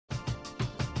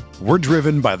We're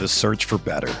driven by the search for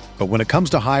better. But when it comes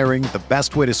to hiring, the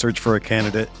best way to search for a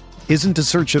candidate isn't to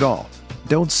search at all.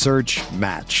 Don't search,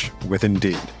 match with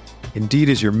Indeed. Indeed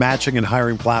is your matching and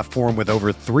hiring platform with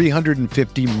over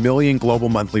 350 million global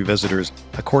monthly visitors,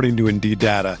 according to Indeed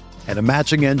data, and a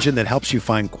matching engine that helps you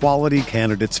find quality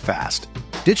candidates fast.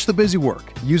 Ditch the busy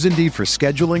work. Use Indeed for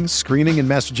scheduling, screening, and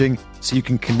messaging so you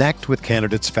can connect with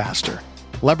candidates faster.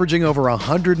 Leveraging over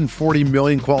 140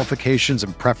 million qualifications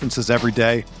and preferences every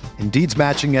day, Indeed's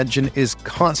matching engine is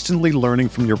constantly learning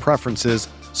from your preferences,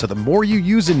 so the more you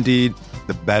use Indeed,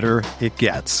 the better it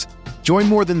gets. Join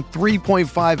more than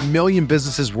 3.5 million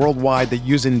businesses worldwide that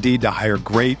use Indeed to hire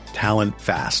great talent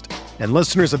fast. And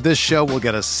listeners of this show will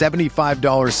get a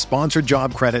 $75 sponsored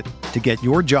job credit to get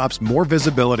your jobs more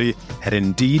visibility at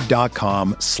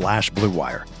Indeed.com/Blue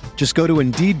Wire. Just go to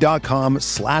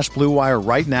Indeed.com/Blue Wire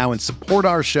right now and support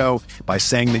our show by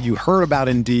saying that you heard about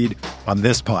Indeed on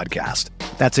this podcast.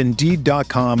 That's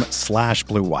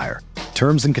Indeed.com/Blue Wire.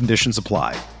 Terms and conditions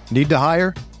apply. Need to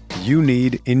hire? You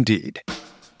need Indeed.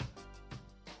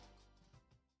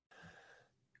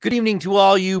 Good evening to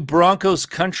all you Broncos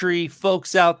country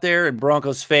folks out there and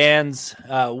Broncos fans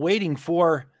waiting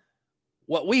for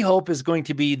what we hope is going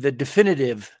to be the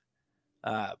definitive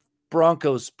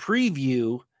Broncos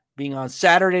preview being on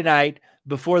Saturday night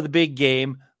before the big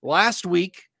game. Last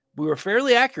week, we were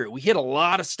fairly accurate. We hit a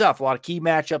lot of stuff, a lot of key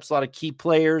matchups, a lot of key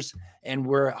players, and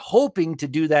we're hoping to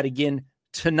do that again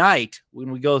tonight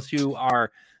when we go through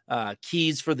our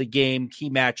keys for the game, key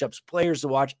matchups, players to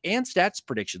watch, and stats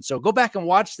predictions. So go back and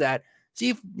watch that. See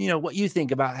if what you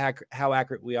think about how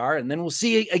accurate we are, and then we'll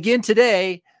see again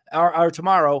today or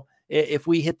tomorrow if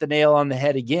we hit the nail on the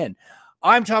head again.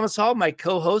 I'm Thomas Hall. My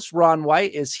co-host Ron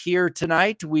White is here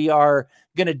tonight. We are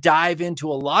going to dive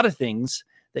into a lot of things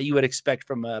that you would expect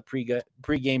from a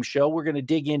pregame show. We're going to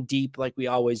dig in deep like we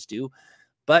always do.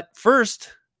 But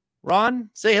first,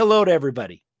 Ron, say hello to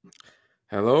everybody.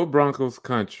 Hello, Broncos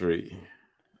country.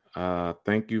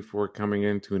 Thank you for coming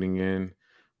in, tuning in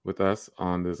with us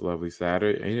on this lovely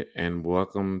Saturday, and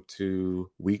welcome to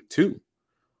week 2.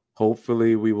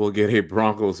 Hopefully we will get a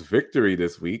Broncos victory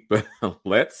this week, but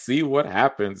let's see what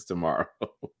happens tomorrow.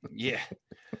 Yeah,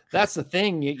 that's the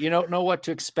thing. You don't know what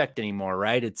to expect anymore,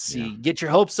 right? You get your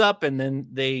hopes up and then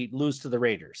they lose to the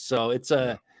Raiders. So it's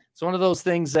one of those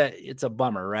things that it's a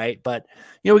bummer, right? But,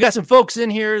 we got some folks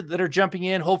in here that are jumping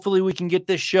in. Hopefully we can get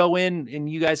this show in and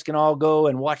you guys can all go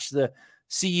and watch the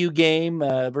CU game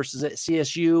versus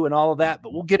CSU and all of that.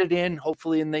 But we'll get it in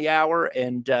hopefully in the hour,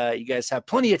 and you guys have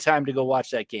plenty of time to go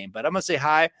watch that game. But I'm going to say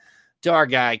hi to our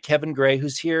guy, Kevin Gray,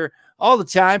 who's here all the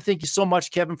time. Thank you so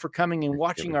much, Kevin, for coming and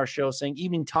watching our show, saying,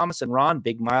 "Evening, Thomas and Ron,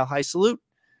 big Mile High salute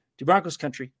to Broncos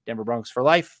country, Denver Broncos for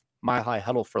life, Mile High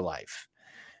huddle for life."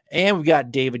 And we've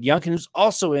got David Youngkin, who's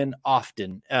also in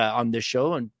often on this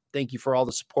show. And thank you for all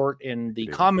the support and the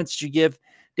comments you give.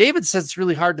 David says it's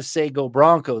really hard to say go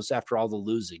Broncos after all the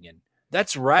losing. And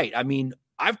that's right. I mean,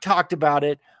 I've talked about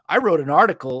it. I wrote an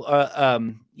article,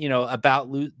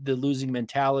 about the losing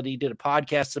mentality, did a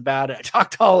podcast about it. I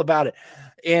talked all about it.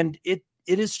 And it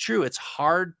is true. It's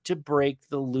hard to break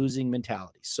the losing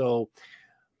mentality. So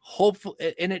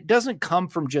hopefully, and it doesn't come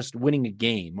from just winning a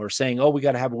game or saying, oh, we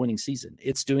got to have a winning season.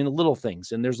 It's doing the little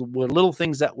things. And there's little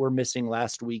things that were missing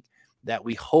last week that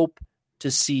we hope to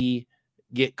see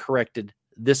get corrected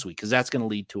this week, because that's going to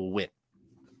lead to a win.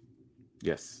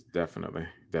 Yes, definitely.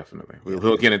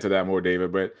 We'll get into that more,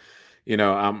 David. But,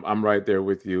 I'm right there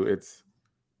with you. It's,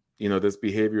 this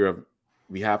behavior of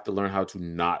we have to learn how to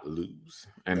not lose.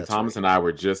 And that's Thomas right. And I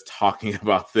were just talking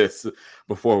about this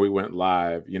before we went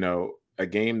live. A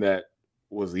game that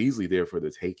was easily there for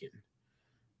the taking.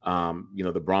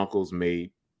 The Broncos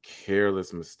made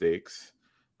careless mistakes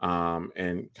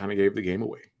and kind of gave the game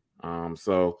away.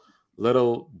 So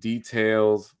little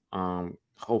details.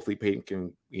 Hopefully Peyton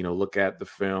can, look at the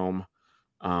film,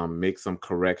 make some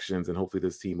corrections, and hopefully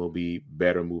this team will be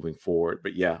better moving forward.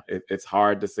 But yeah, it's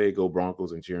hard to say go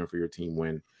Broncos and cheering for your team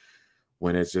when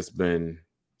it's just been,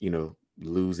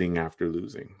 losing after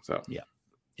losing. So yeah.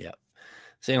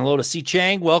 Saying hello to C.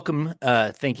 Chang. Welcome.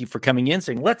 Thank you for coming in.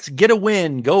 Saying, let's get a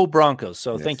win. Go Broncos.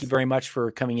 So Thank you very much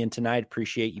for coming in tonight.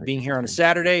 Appreciate you being here on a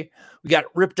Saturday. We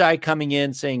got Riptide coming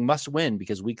in saying must win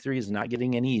because week 3 is not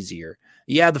getting any easier.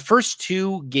 Yeah, the first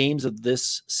 2 games of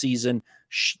this season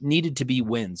needed to be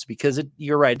wins because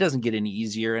you're right. It doesn't get any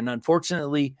easier. And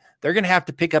unfortunately, they're going to have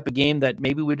to pick up a game that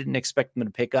maybe we didn't expect them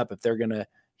to pick up if they're going to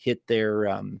hit their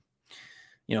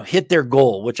hit their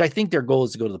goal, which I think their goal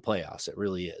is to go to the playoffs. It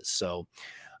really is. So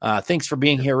thanks for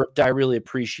being here. I really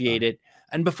appreciate it.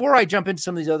 And before I jump into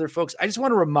some of these other folks, I just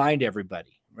want to remind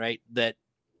everybody, right, that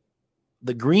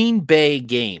the Green Bay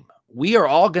game we are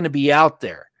all going to be out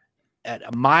there at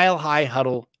a Mile High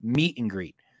Huddle meet and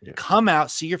greet. Yeah. Come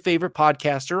out, see your favorite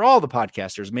podcaster, all the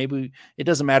podcasters. Maybe it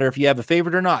doesn't matter if you have a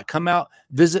favorite or not. Come out,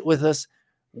 visit with us.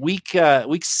 Week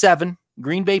 7,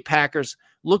 Green Bay Packers.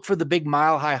 Look for the big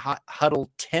Mile High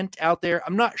Huddle tent out there.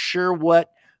 I'm not sure where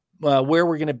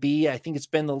we're going to be. I think it's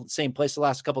been the same place the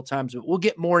last couple of times, but we'll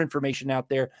get more information out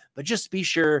there. But just be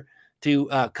sure to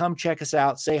come check us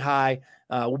out, say hi.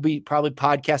 We'll be probably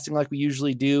podcasting like we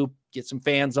usually do. Get some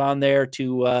fans on there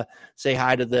to say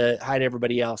hi to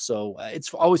everybody else. So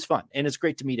it's always fun, and it's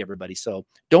great to meet everybody. So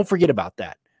don't forget about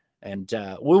that, and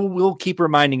we'll keep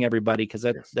reminding everybody because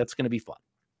that's going to be fun.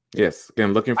 Yes,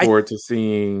 again, looking forward to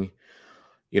seeing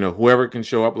whoever can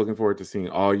show up. Looking forward to seeing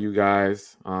all you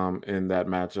guys in that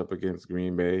matchup against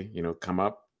Green Bay. Come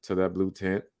up to that blue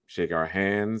tent, shake our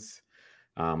hands.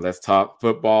 Let's talk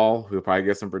football. We'll probably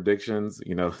get some predictions,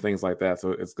 things like that.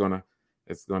 So it's gonna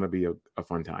be a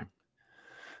fun time.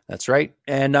 That's right.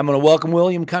 And I'm going to welcome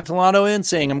William Catalano in,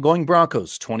 saying I'm going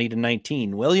Broncos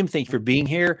 20-19. William, thank you for being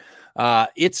here. I'm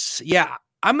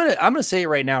going to say it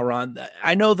right now, Ron.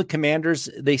 I know the Commanders,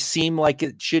 they seem like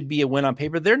it should be a win on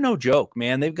paper. They're no joke,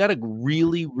 man. They've got a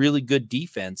really, really good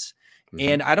defense. Mm-hmm.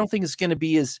 And I don't think it's going to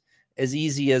be as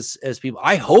easy as people.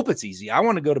 I hope it's easy. I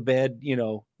want to go to bed,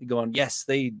 going, yes,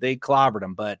 they clobbered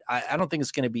them, but I don't think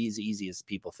it's going to be as easy as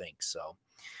people think. So.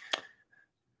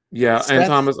 Yeah. And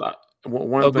Thomas,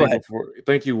 one thing before,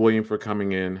 thank you, William, for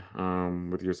coming in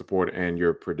with your support and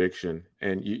your prediction.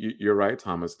 And you're right,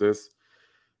 Thomas.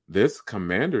 This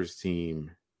Commanders team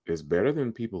is better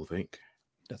than people think.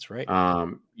 That's right. I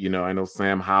know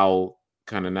Sam Howell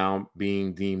kind of now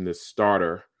being deemed the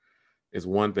starter is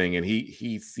one thing, and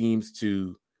he seems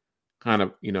to kind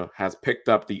of has picked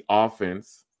up the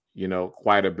offense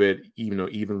quite a bit,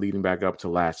 even leading back up to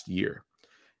last year,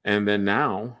 and then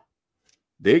now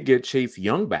they get Chase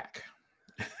Young back.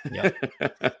 Yep.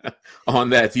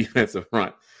 On that defensive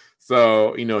front.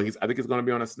 So, I think it's going to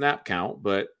be on a snap count,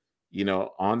 but,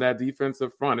 on that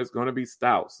defensive front, it's going to be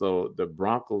stout. So the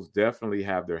Broncos definitely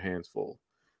have their hands full.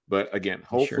 But again,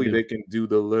 hopefully they can do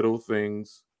the little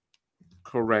things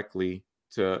correctly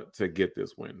to get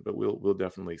this win. But we'll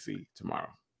definitely see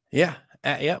tomorrow. Yeah.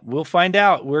 We'll find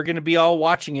out. We're going to be all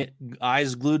watching it,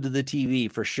 eyes glued to the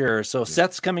TV for sure. So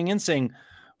Seth's coming in saying,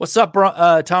 what's up,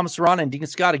 Thomas, Ron, and Deacon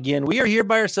Scott again. We are here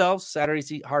by ourselves.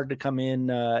 Saturday's hard to come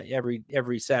in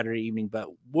every Saturday evening, but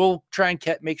we'll try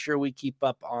and make sure we keep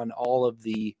up on all of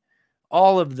the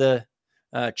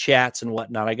chats and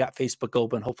whatnot. I got Facebook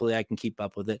open. Hopefully I can keep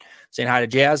up with it. Saying hi to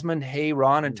Jasmine. Hey,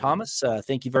 Ron and Thomas.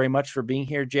 Thank you very much for being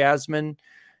here, Jasmine.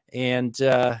 And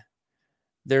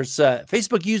there's a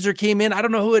Facebook user came in. I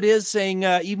don't know who it is, saying,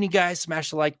 evening, guys,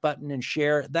 smash the like button and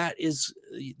share. That is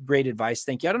great advice.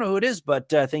 Thank you. I don't know who it is, but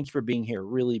thank you for being here.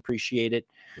 Really appreciate it.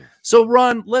 Yeah. So,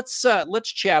 Ron, let's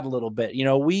chat a little bit.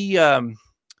 We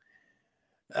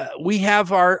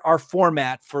have our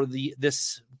format for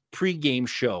this pregame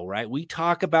show, right? We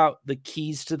talk about the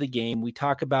keys to the game. We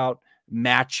talk about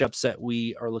matchups that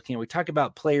we are looking at. We talk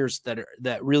about players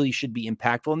that really should be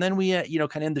impactful. And then we, kind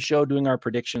of end the show doing our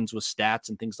predictions with stats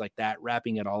and things like that,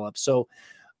 wrapping it all up. So,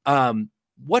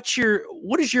 what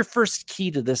is your first key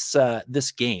to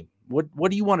this game?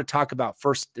 What do you want to talk about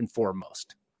first and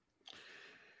foremost?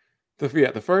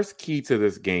 The first key to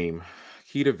this game,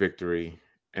 key to victory,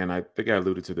 and I think I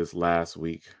alluded to this last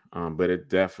week, but it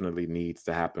definitely needs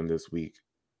to happen this week,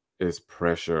 is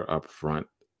pressure up front,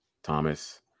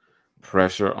 Thomas.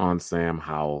 Pressure on Sam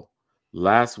Howell.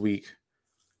 Last week,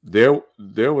 there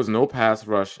was no pass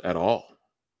rush at all.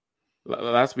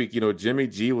 Last week, Jimmy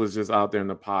G was just out there in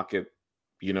the pocket,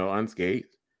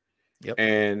 unscathed. Yep.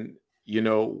 And,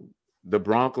 the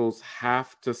Broncos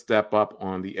have to step up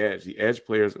on the edge. The edge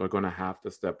players are going to have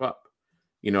to step up.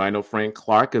 I know Frank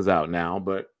Clark is out now,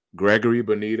 but Gregory,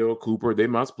 Bonito, Cooper, they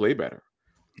must play better.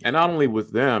 And not only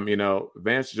with them,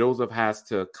 Vance Joseph has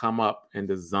to come up and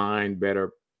design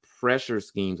better pressure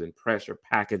schemes and pressure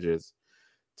packages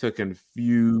to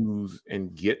confuse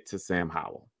and get to Sam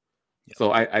Howell. Yep.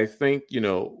 So I think,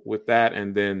 with that,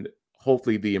 and then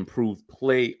hopefully the improved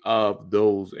play of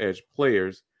those edge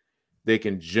players, they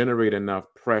can generate enough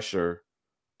pressure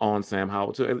on Sam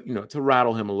Howell to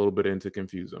rattle him a little bit and to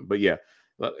confuse him. But yeah,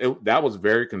 that was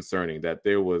very concerning that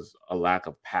there was a lack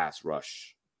of pass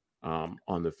rush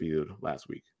on the field last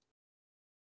week.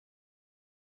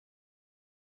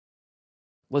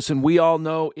 Listen, we all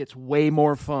know it's way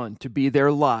more fun to be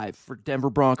there live for Denver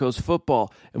Broncos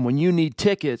football. And when you need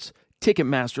tickets,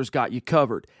 Ticketmaster's got you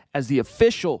covered. As the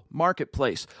official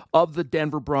marketplace of the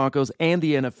Denver Broncos and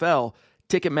the NFL,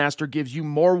 Ticketmaster gives you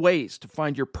more ways to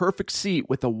find your perfect seat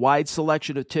with a wide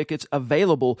selection of tickets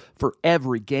available for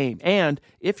every game. And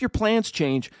if your plans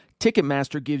change,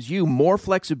 Ticketmaster gives you more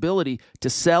flexibility to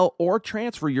sell or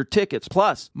transfer your tickets.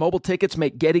 Plus, mobile tickets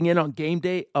make getting in on game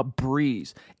day a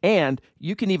breeze. And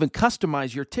you can even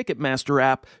customize your Ticketmaster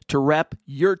app to rep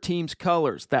your team's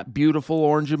colors, that beautiful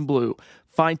orange and blue.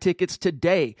 Find tickets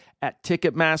today at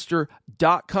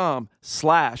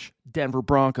Ticketmaster.com/Denver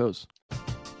Broncos.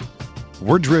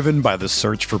 We're driven by the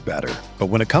search for better. But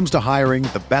when it comes to hiring,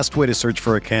 the best way to search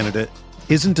for a candidate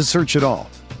isn't to search at all.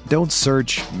 Don't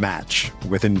search, match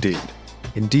with Indeed.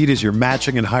 Indeed is your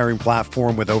matching and hiring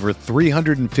platform with over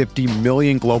 350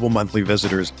 million global monthly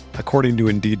visitors, according to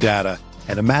Indeed data,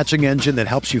 and a matching engine that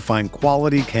helps you find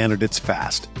quality candidates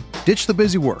fast. Ditch the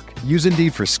busy work. Use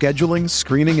Indeed for scheduling,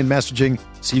 screening, and messaging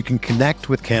so you can connect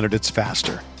with candidates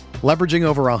faster. Leveraging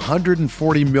over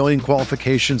 140 million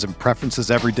qualifications and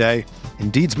preferences every day,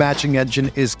 Indeed's matching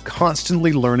engine is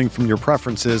constantly learning from your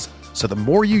preferences, so the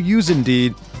more you use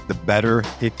Indeed, the better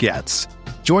it gets.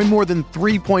 Join more than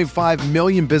 3.5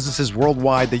 million businesses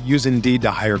worldwide that use Indeed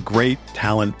to hire great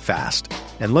talent fast.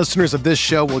 And listeners of this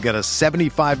show will get a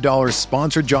 $75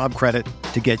 sponsored job credit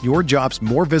to get your jobs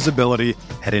more visibility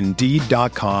at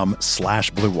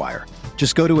Indeed.com/Blue Wire.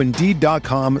 Just go to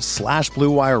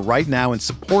Indeed.com/Blue Wire right now and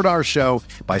support our show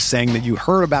by saying that you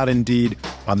heard about Indeed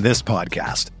on this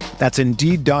podcast. That's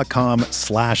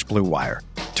Indeed.com/Blue Wire.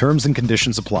 Terms and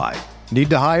conditions apply. Need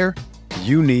to hire?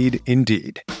 You need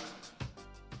Indeed.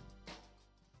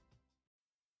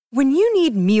 When you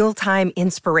need mealtime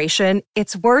inspiration,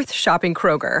 it's worth shopping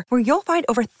Kroger, where you'll find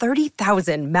over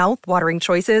 30,000 mouth-watering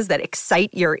choices that excite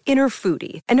your inner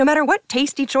foodie. And no matter what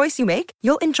tasty choice you make,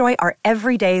 you'll enjoy our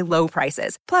everyday low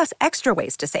prices, plus extra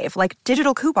ways to save, like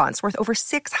digital coupons worth over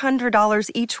 $600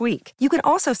 each week. You can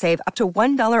also save up to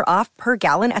 $1 off per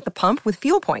gallon at the pump with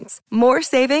fuel points. More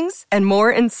savings and more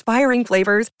inspiring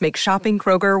flavors make shopping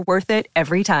Kroger worth it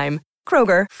every time.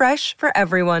 Kroger, fresh for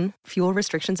everyone. Fuel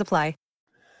restrictions apply.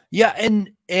 Yeah, and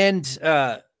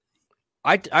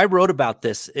I wrote about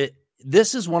this.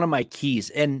 This is one of my keys,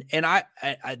 and I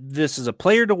this is a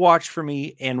player to watch for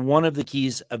me, and one of the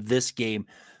keys of this game.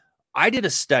 I did a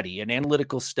study, an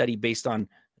analytical study based on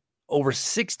over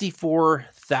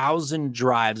 64,000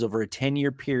 drives over a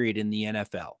 10-year period in the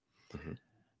NFL. Mm-hmm.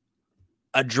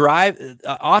 A drive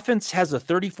offense has a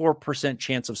 34%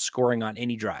 chance of scoring on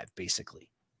any drive, basically.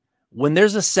 When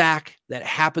there's a sack that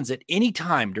happens at any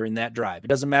time during that drive, it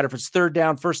doesn't matter if it's third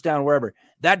down, first down, wherever,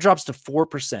 that drops to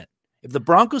 4%. If the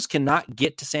Broncos cannot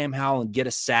get to Sam Howell and get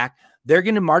a sack, they're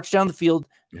going to march down the field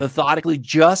methodically,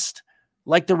 just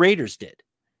like the Raiders did.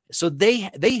 So they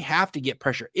have to get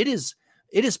pressure. It is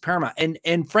paramount.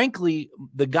 And frankly,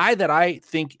 the guy that I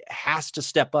think has to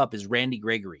step up is Randy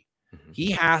Gregory. Mm-hmm.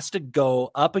 He has to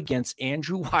go up against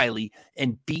Andrew Wiley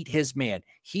and beat his man.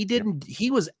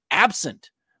 He was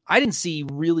absent. I didn't see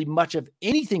really much of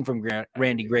anything from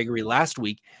Randy Gregory last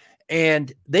week,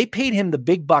 and they paid him the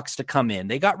big bucks to come in.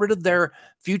 They got rid of their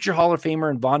future Hall of Famer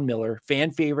and Von Miller,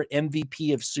 fan favorite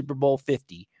MVP of Super Bowl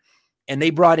 50, and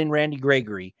they brought in Randy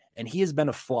Gregory, and he has been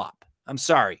a flop. I'm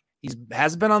sorry. He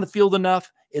hasn't been on the field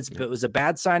enough. It was a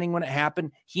bad signing when it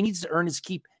happened. He needs to earn his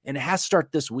keep, and it has to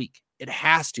start this week. It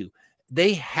has to.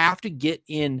 They have to get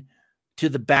in to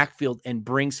the backfield and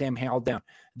bring Sam Howell down.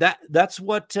 That's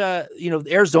what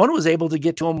Arizona was able to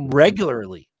get to him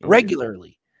regularly.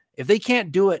 If they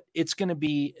can't do it, it's going to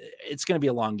be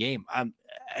a long game.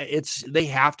 They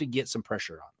have to get some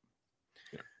pressure on.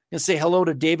 Yeah. I'm going to say hello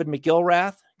to David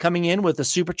McIlrath coming in with a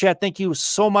super chat. Thank you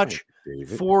so much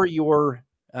for your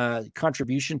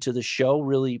contribution to the show.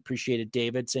 Really appreciate it,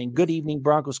 David. Saying good evening,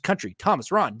 Broncos country.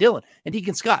 Thomas, Ron, Dylan, and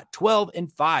Deacon Scott.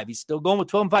 12-5. He's still going with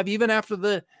 12-5 even after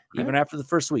the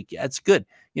first week. Yeah, it's good.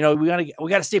 We got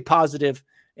to stay positive.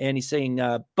 And he's saying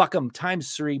Buckham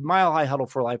 ×3, Mile High Huddle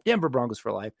for life, Denver Broncos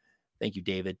for life. Thank you,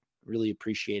 David. Really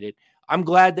appreciate it. I'm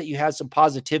glad that you had some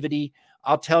positivity.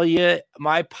 I'll tell you,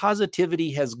 my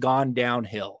positivity has gone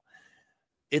downhill.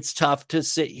 It's tough to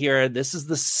sit here. This is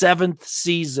the 7th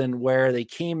season where they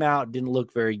came out, didn't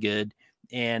look very good.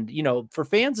 And, for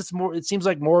fans, it seems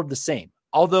like more of the same.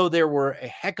 Although there were a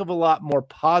heck of a lot more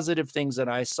positive things that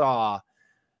I saw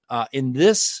in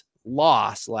this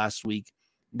loss last week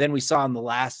than we saw in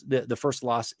the first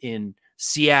loss in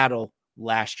Seattle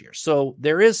last year. So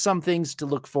there is some things to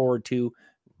look forward to.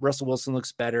 Russell Wilson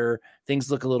looks better.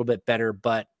 Things look a little bit better,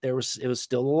 but it was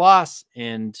still a loss,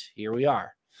 and here we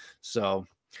are. So,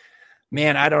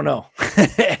 man, I don't know.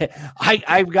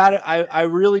 I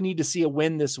really need to see a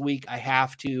win this week. I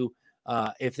have to.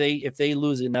 If they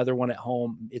lose another one at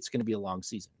home, it's going to be a long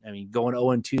season. I mean, going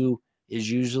 0-2 is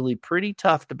usually pretty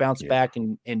tough to bounce back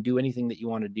and do anything that you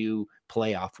want to do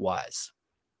playoff wise.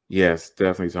 Yes,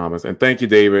 definitely, Thomas. And thank you,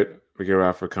 David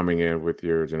Figueroa, for coming in with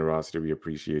your generosity. We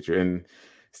appreciate you. And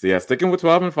so, yeah, sticking with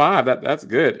 12-5, that's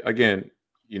good. Again,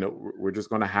 we're just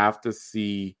going to have to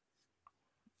see,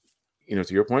 to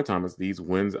your point, Thomas, these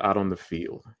wins out on the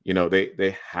field.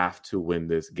 They have to win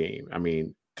this game. I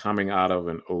mean, coming out of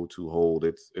an 0-2 hold,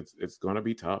 it's going to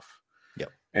be tough.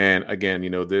 Yep. And again,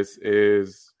 this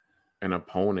is an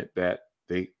opponent that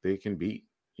they can beat.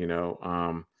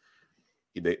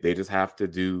 They just have to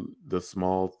do the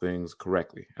small things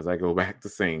correctly. As I go back to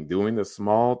saying, doing the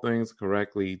small things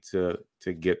correctly to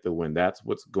get the win. That's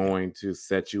what's going to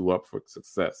set you up for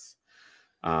success.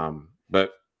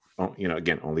 But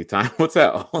again, only time will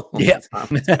tell. Yeah.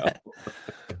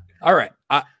 All right.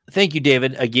 Thank you,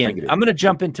 David. Again, David. I'm going to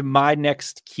jump into my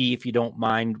next key, if you don't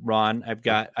mind, Ron.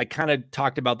 I kind of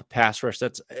talked about the pass rush.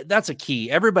 That's a key.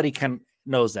 Everybody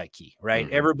knows that key, right?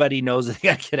 Mm-hmm. Everybody knows that they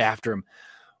got to get after him.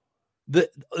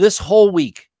 This whole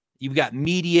week, you've got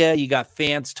media, you got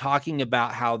fans talking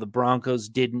about how the Broncos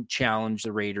didn't challenge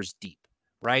the Raiders deep,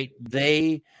 right?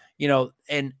 They,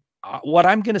 and what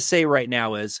I'm going to say right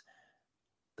now is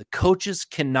the coaches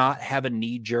cannot have a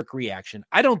knee-jerk reaction.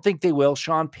 I don't think they will.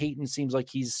 Sean Payton seems like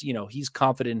he's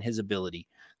confident in his ability.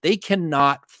 They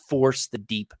cannot force the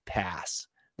deep pass.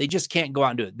 They just can't go out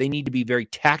and do it. They need to be very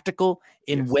tactical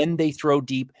in when they throw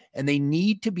deep, and they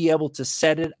need to be able to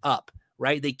set it up,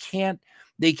 right? They can't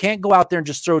go out there and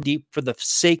just throw deep for the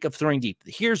sake of throwing deep.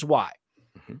 Here's why.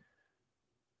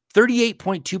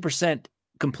 38.2%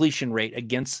 completion rate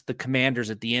against the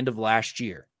Commanders at the end of last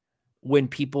year when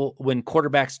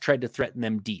quarterbacks tried to threaten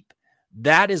them deep.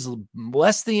 That is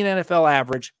less than the NFL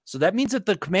average. So that means that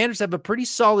the Commanders have a pretty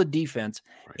solid defense,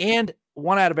 and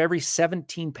 1 out of every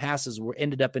 17 passes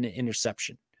ended up in an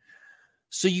interception.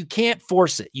 So you can't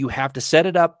force it. You have to set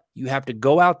it up. You have to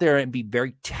go out there and be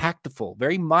very tactful,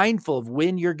 very mindful of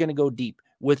when you're going to go deep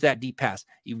with that deep pass.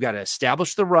 You've got to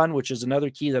establish the run, which is another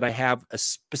key that I have a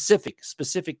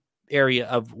specific area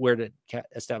of where to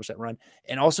establish that run,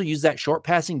 and also use that short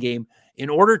passing game in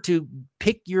order to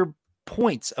pick your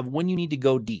points of when you need to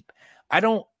go deep.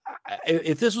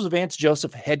 If this was Vance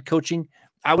Joseph head coaching,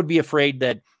 I would be afraid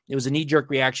that it was a knee-jerk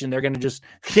reaction. They're going to just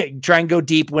try and go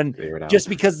deep just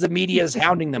because the media is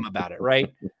hounding them about it,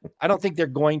 right? I don't think they're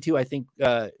going to. I think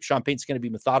Sean Payton's going to be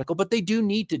methodical, but they do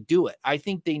need to do it. I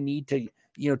think they need to,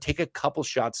 take a couple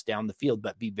shots down the field,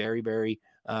 but be very, very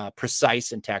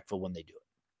precise and tactful when they do it.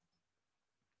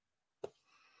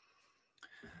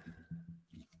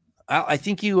 I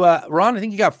think you, Ron, I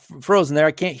think you got frozen there.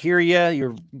 I can't hear you.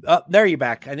 You're up there. You're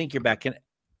back. I think you're back.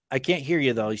 I can't hear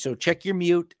you though. So check your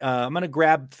mute. I'm going to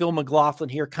grab Phil McLaughlin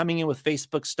here coming in with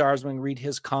Facebook stars. I'm going to read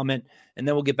his comment and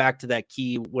then we'll get back to that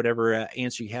key, whatever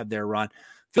answer you have there, Ron.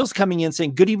 Phil's coming in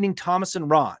saying, good evening, Thomas and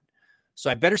Ron. So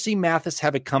I better see Mathis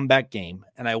have a comeback game,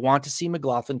 and I want to see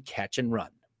McLaughlin catch and run.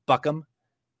 Buckham,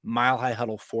 Mile High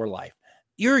Huddle for life.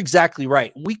 You're exactly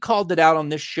right. We called it out on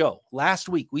this show last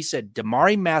week. We said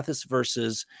Damari Mathis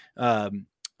versus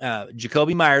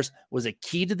Jacoby Myers was a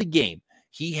key to the game.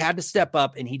 He had to step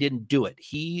up, and he didn't do it.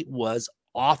 He was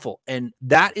awful, and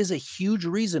that is a huge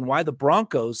reason why the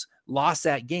Broncos lost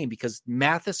that game, because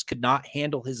Mathis could not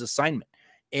handle his assignment.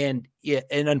 And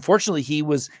unfortunately, he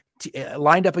was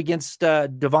lined up against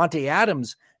Devontae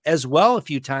Adams as well a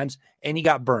few times, and he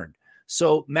got burned.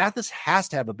 So Mathis has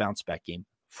to have a bounce-back game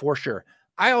for sure.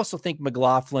 I also think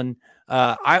McLaughlin,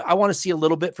 I want to see a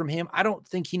little bit from him. I don't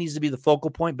think he needs to be the focal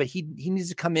point, but he needs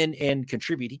to come in and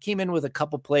contribute. He came in with a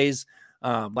couple plays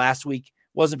last week,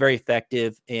 wasn't very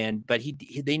effective, but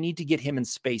they need to get him in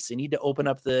space. They need to open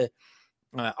up the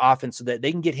offense so that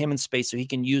they can get him in space so he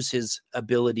can use his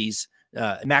abilities,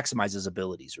 maximize his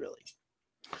abilities, really.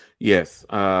 Yes,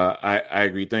 I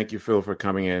agree. Thank you, Phil, for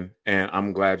coming in. And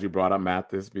I'm glad you brought up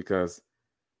Mathis, because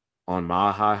on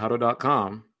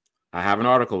milehighhuddle.com, I have an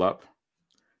article up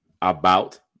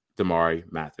about Damari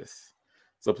Mathis.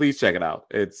 So please check it out.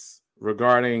 It's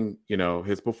regarding,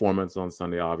 his performance on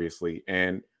Sunday, obviously,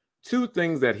 and two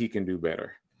things that he can do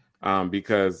better.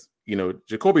 Because,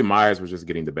 Jacoby Myers was just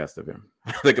getting the best of him.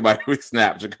 Think about every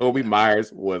snap. Jacoby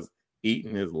Myers was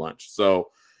eating his lunch.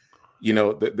 So,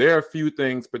 there are a few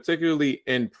things, particularly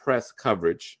in press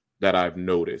coverage, that I've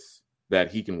noticed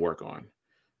that he can work on.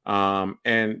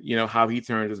 And how he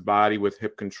turned his body with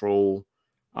hip control,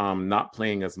 not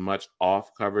playing as much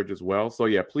off coverage as well. So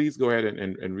yeah, please go ahead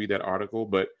and read that article.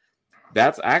 But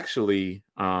that's actually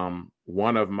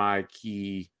one of my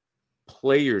key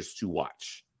players to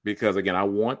watch, because again, I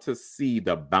want to see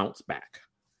the bounce back.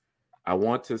 I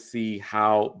want to see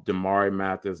how Damari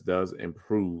Mathis does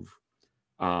improve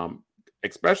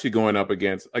especially going up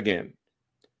against, again,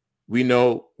 we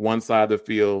know one side of the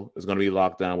field is going to be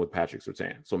locked down with Patrick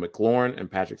Surtain. So McLaurin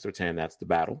and Patrick Surtain, that's the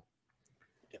battle.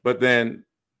 Yep. But then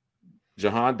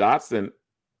Jahan Dotson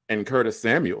and Curtis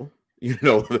Samuel,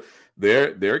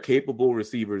 they're capable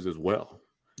receivers as well.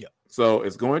 Yeah. So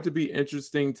it's going to be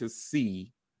interesting to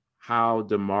see how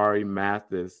Damari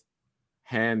Mathis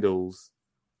handles,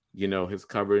 his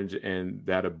coverage and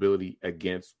that ability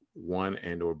against one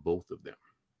and or both of them.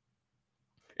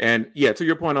 And yeah, to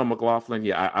your point on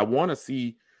McLaughlin, I want to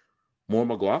see more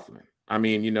McLaughlin. I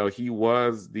mean, he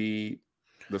was the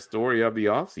story of the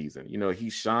offseason. He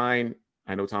shined.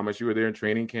 I know, Thomas, you were there in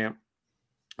training camp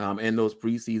in those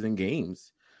preseason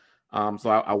games. So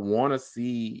I want to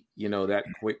see, that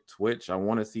quick twitch. I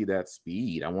want to see that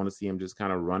speed. I want to see him just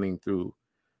kind of running through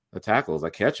the tackles, a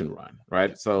catch and run,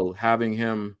 right? So having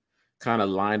him kind of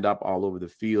lined up all over the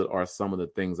field are some of the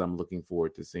things I'm looking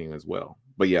forward to seeing as well.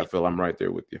 But yeah, Phil, I'm right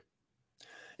there with you.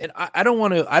 And I don't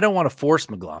want to force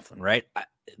McLaughlin, right?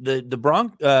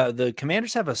 The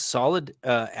Commanders have a solid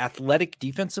athletic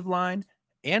defensive line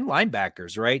and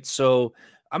linebackers, right? So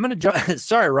I'm going to jump.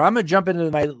 Sorry, Ron, I'm going to jump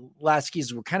into my last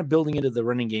keys. We're kind of building into the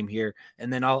running game here,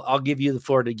 and then I'll give you the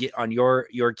floor to get on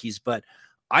your keys. But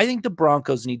I think the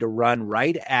Broncos need to run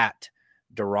right at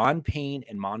Daron Payne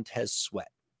and Montez Sweat,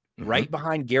 right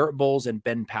behind Garrett Bowles and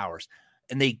Ben Powers.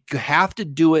 And they have to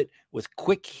do it with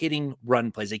quick hitting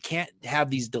run plays. They can't have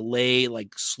these delay,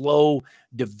 like slow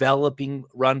developing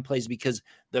run plays, because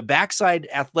the backside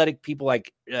athletic people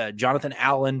like Jonathan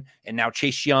Allen and now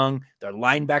Chase Young, their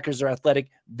linebackers are athletic.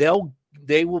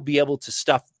 They will be able to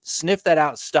sniff that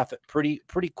out, stuff it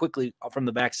pretty quickly from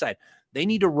the backside. They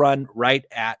need to run right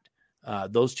at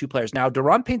those two players. Now,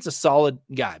 Daron Payne's a solid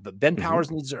guy, but Ben Powers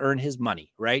needs to earn his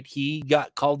money, right? He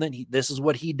got called in. This is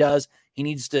what he does. He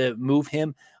needs to move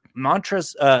him.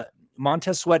 Montez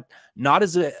Sweat, not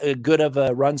as a good of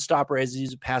a run stopper as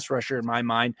he's a pass rusher in my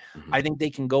mind. I think they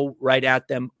can go right at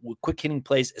them with quick hitting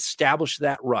plays, establish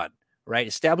that run, right?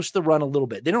 Establish the run a little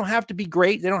bit. They don't have to be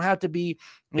great. They don't have to be,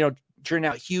 churn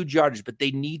out huge yardage, but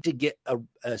they need to get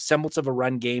a semblance of a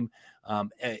run game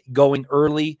going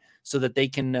early, so that they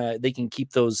can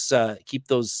keep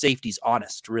those safeties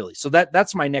honest, really. So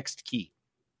that's my next key.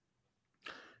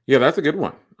 Yeah, that's a good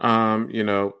one.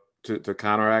 To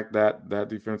counteract that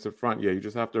defensive front, you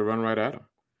just have to run right at them.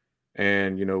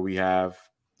 And we have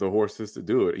the horses to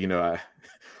do it.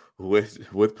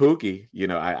 With Pookie,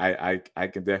 I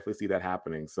can definitely see that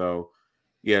happening. So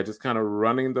yeah, just kind of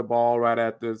running the ball right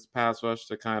at this pass rush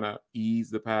to kind of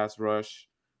ease the pass rush.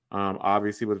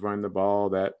 Obviously, with running the ball,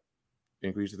 that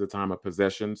increases the time of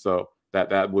possession. So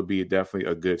that would be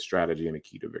definitely a good strategy and a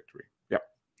key to victory. Yep.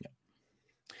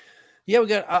 Yeah, we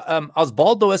got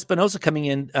Osvaldo Espinosa coming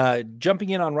in, jumping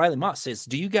in on Riley Moss. Says,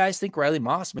 do you guys think Riley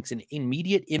Moss makes an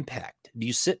immediate impact? Do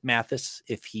you sit Mathis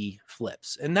if he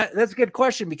flips? And that's a good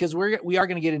question, because we are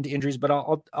going to get into injuries, but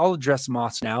I'll address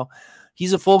Moss now.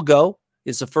 He's a full go.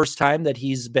 It's the first time that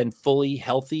he's been fully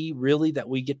healthy, really, that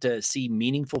we get to see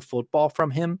meaningful football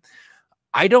from him.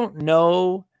 I don't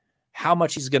know how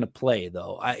much he's going to play,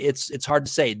 though. It's hard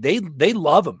to say. They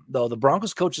love him, though. The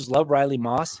Broncos coaches love Riley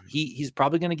Moss. He's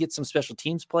probably going to get some special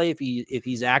teams play if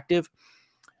he's active.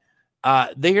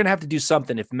 They're going to have to do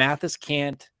something. If Mathis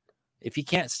can't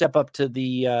step up to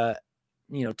the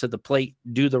to the plate,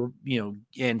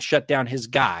 and shut down his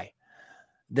guy,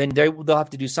 then they'll have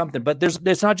to do something. But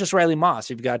there's not just Riley Moss.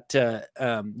 You've got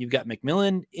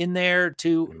McMillan in there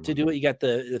to do it. You got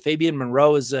the Fabian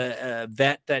Monroe is a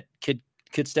vet that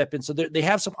could step in. So they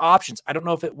have some options. I don't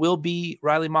know if it will be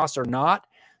Riley Moss or not.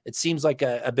 It seems like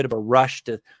a bit of a rush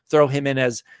to throw him in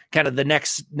as kind of the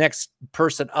next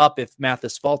person up if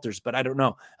Mathis falters, but I don't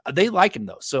know. They like him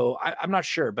though, so I'm not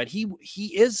sure. But he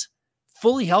is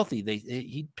fully healthy.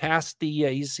 He passed the.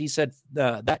 He said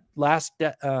that last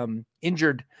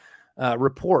injured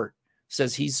report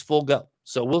says he's full go.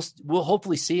 So we'll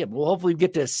hopefully see him. We'll hopefully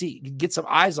get some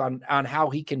eyes on how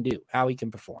he can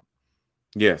perform.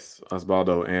 Yes,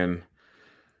 Osvaldo, and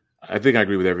I think I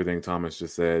agree with everything Thomas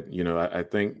just said. I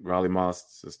think Riley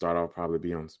Moss to start off probably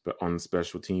be on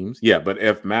special teams. Yeah, but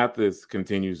if Mathis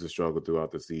continues to struggle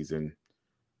throughout the season,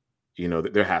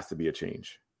 there has to be a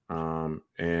change. And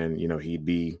he'd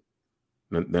be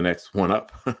the next one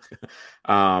up.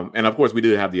 And of course, we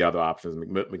did have the other options.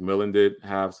 McMillan did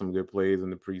have some good plays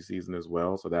in the preseason as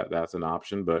well, so that's an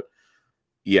option. But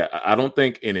yeah, I don't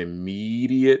think an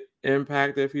immediate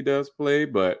impact if he does play,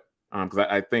 but because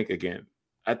I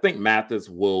think Mathis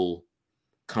will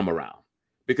come around,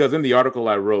 because in the article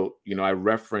I wrote, I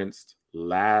referenced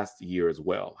last year as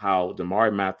well, how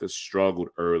Damari Mathis struggled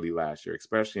early last year,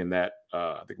 especially in that,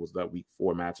 I think it was that week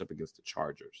 4 matchup against the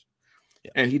Chargers.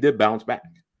 Yeah. And he did bounce back.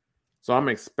 So I'm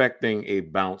expecting a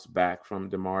bounce back from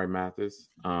Damari Mathis.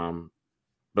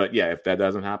 But yeah, if that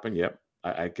doesn't happen,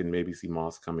 I can maybe see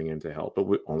Moss coming in to help.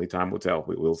 But only time will tell.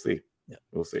 We'll see. Yeah.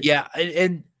 We'll see. Yeah,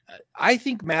 and I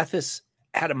think Mathis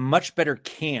had a much better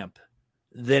camp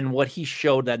than what he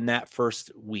showed in that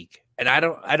first week. And I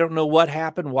don't know what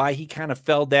happened, why he kind of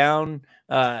fell down,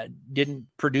 didn't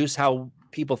produce how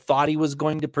people thought he was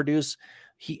going to produce.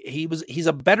 He's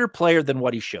a better player than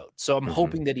what he showed. So I'm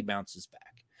hoping that he bounces back.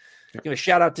 Yep. Give a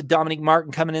shout out to Dominique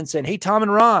Martin coming in saying, "Hey, Tom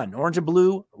and Ron, Orange and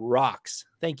Blue rocks."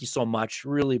 Thank you so much.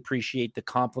 Really appreciate the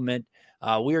compliment.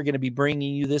 We are going to be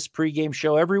bringing you this pregame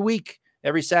show every week,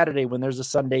 every Saturday when there's a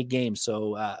Sunday game.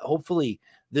 So hopefully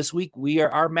this week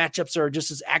our matchups are just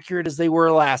as accurate as they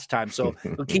were last time. So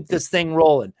we'll keep this thing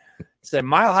rolling. Said,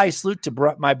 "Mile high salute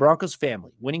to my Broncos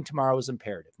family. Winning tomorrow is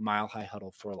imperative. Mile high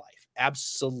huddle for life."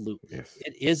 Absolutely. Yes.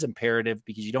 It is imperative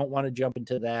because you don't want to jump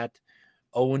into that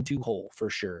 0-2 hole for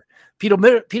sure. Peter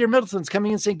Middleton's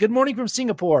coming in saying, "Good morning from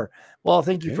Singapore." Well,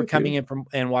 thank you for coming in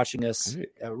and watching us.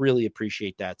 I really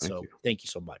appreciate that. Thank you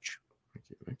so much.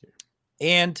 Thank you.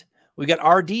 And we got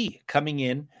RD coming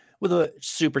in with a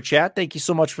super chat. Thank you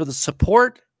so much for the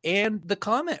support and the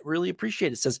comment. Really appreciate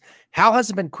it. It says, "Hal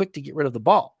hasn't been quick to get rid of the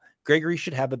ball. Gregory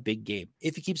should have a big game.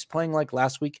 If he keeps playing like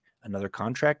last week, another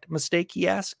contract mistake," he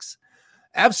asks.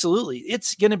 Absolutely.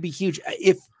 It's going to be huge.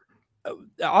 If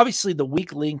obviously the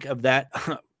weak link of that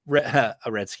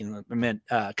Redskin, I meant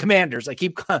Commanders.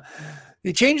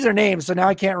 They changed their name, so now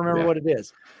I can't remember what it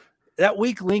is. That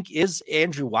weak link is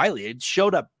Andrew Wiley. It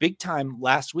showed up big time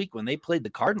last week when they played the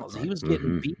Cardinals. He was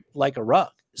getting beat like a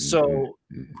rug. So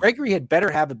Gregory had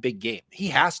better have a big game. He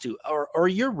has to, or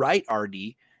you're right,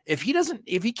 RD. If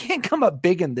he can't come up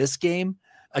big in this game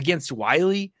against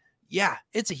Wiley,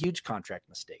 it's a huge contract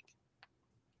mistake.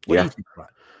 What do you think, Ron?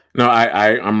 No,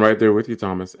 I'm right there with you,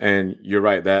 Thomas. And you're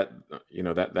right that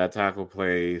that tackle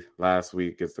play last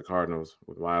week against the Cardinals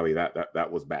with Wiley,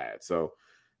 that was bad. So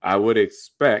I would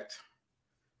expect,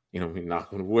 we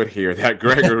knock on wood here, that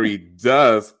Gregory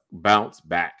does bounce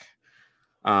back.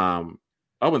 I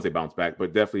wouldn't say bounce back,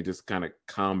 but definitely just kind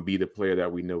of be the player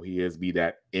that we know he is, be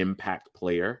that impact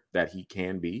player that he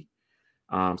can be.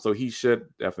 So he should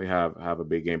definitely have a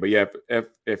big game. But yeah,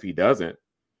 if he doesn't,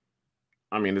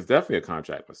 I mean, it's definitely a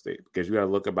contract mistake because you got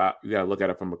to look at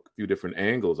it from a few different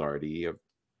angles already.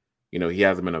 He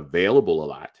hasn't been available a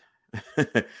lot.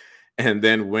 And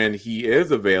then when he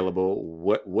is available,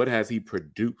 what has he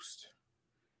produced?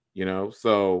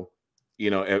 So,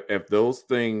 if those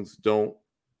things don't,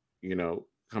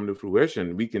 come to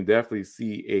fruition, we can definitely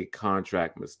see a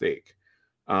contract mistake.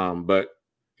 But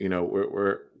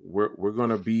we're going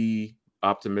to be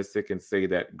optimistic and say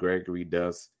that Gregory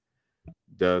does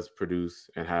produce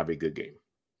and have a good game.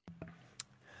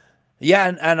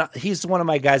 Yeah, and he's one of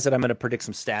my guys that I'm going to predict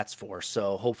some stats for.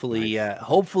 So hopefully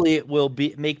it will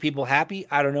make people happy.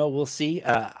 I don't know. We'll see.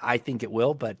 I think it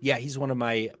will. But yeah, he's one of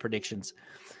my predictions.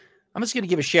 I'm just going to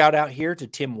give a shout out here to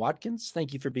Tim Watkins.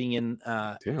 Thank you for being in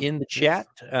the chat.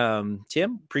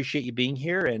 Tim, appreciate you being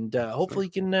here. And hopefully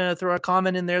you can throw a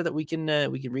comment in there that we can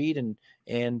read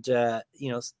and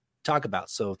talk about.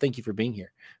 So thank you for being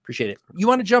here. Appreciate it. You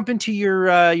want to jump into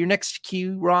your next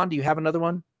cue, Ron? Do you have another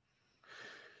one?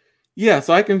 Yeah,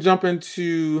 so I can jump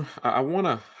into. I want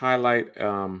to highlight,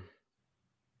 a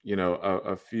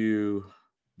few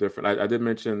different. I did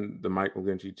mention the Mike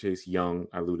McGlinchey, Chase Young.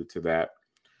 I alluded to that,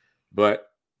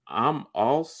 but I'm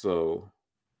also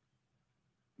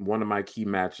one of my key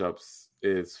matchups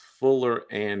is Fuller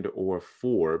and or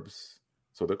Forbes,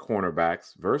 so the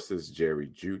cornerbacks versus Jerry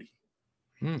Jeudy.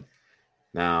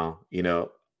 Now,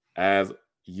 as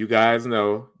you guys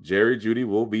know, Jerry Jeudy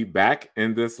will be back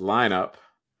in this lineup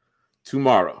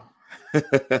tomorrow.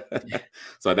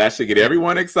 So that should get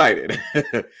everyone excited.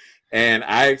 And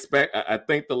I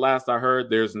think the last I heard,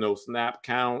 there's no snap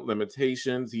count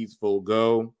limitations. He's full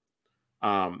go.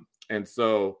 And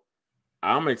so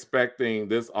I'm expecting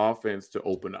this offense to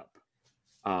open up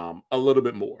a little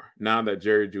bit more now that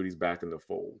Jerry Jeudy's back in the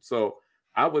fold. So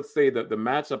I would say that the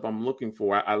matchup I'm looking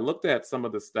for, I looked at some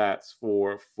of the stats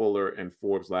for Fuller and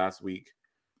Forbes last week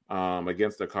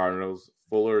against the Cardinals.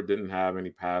 Fuller didn't have any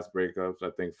pass breakups. I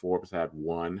think Forbes had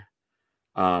one.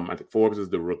 I think Forbes is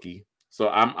the rookie. So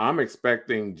I'm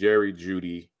expecting Jerry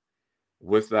Jeudy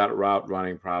with that route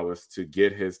running prowess to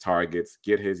get his targets,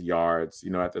 get his yards,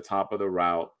 at the top of the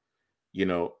route,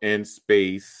 in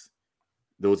space,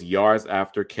 those yards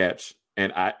after catch.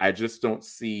 And I just don't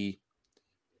see,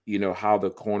 how the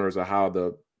corners or how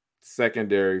the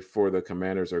secondary for the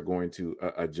Commanders are going to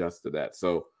adjust to that.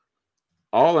 So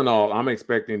all in all, I'm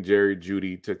expecting Jerry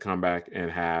Jeudy to come back and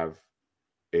have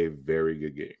a very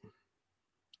good game.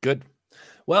 Good.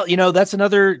 Well, that's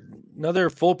another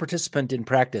full participant in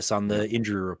practice on the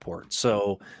injury report.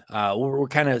 So we're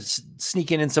kind of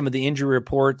sneaking in some of the injury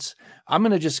reports. I'm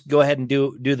going to just go ahead and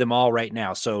do them all right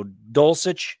now. So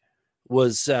Dulcich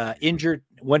was injured,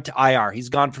 went to IR. He's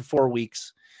gone for 4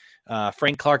 weeks.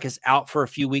 Frank Clark is out for a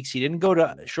few weeks. He didn't go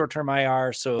to short-term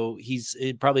IR, so he's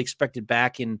probably expected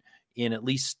back in at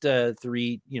least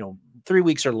 3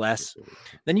 weeks or less.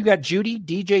 Then you got Jeudy,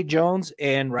 DJ Jones,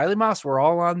 and Riley Moss were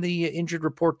all on the injured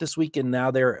report this week, and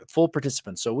now they're full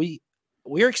participants. So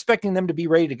we're expecting them to be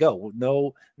ready to go.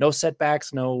 No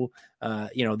setbacks.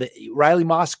 Riley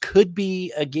Moss could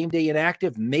be a game day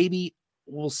inactive. Maybe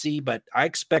we'll see, but I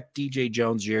expect DJ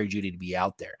Jones, Jerry Jeudy to be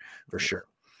out there for sure.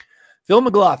 Phil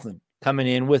McLaughlin coming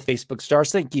in with Facebook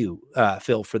stars. Thank you,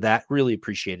 Phil, for that. Really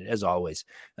appreciate it as always,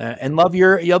 and love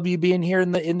you being here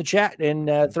in the chat and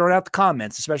throwing out the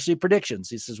comments, especially predictions.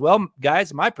 He says, "Well,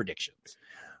 guys, my predictions: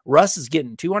 Russ is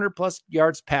getting 200 plus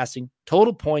yards passing,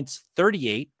 total points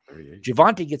 38.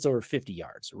 Javonte gets over 50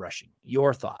 yards rushing.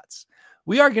 Your thoughts?"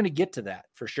 We are going to get to that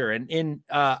for sure, and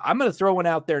I'm going to throw one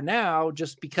out there now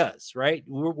just because, right?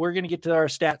 We're going to get to our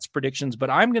stats predictions,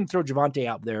 but I'm going to throw Javonte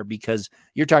out there because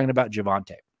you're talking about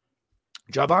Javonte.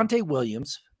 Javonte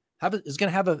Williams is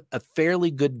going to have a fairly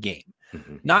good game.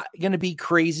 Mm-hmm. Not going to be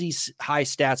crazy high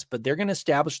stats, but they're going to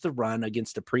establish the run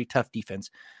against a pretty tough defense.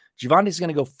 Javonte is going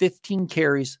to go 15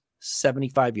 carries,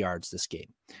 75 yards this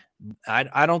game.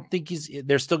 I don't think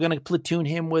they're still going to platoon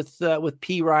him with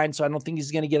P. Ryan, so I don't think he's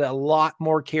going to get a lot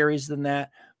more carries than that,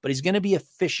 but he's going to be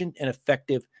efficient and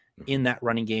effective in that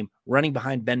running game, running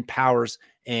behind Ben Powers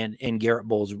and Garrett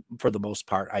Bowles for the most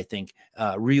part. I think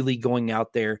really going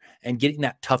out there and getting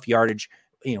that tough yardage,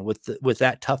 with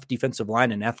that tough defensive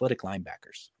line and athletic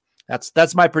linebackers.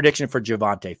 That's my prediction for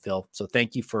Javonte, Phil. So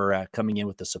thank you for coming in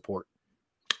with the support.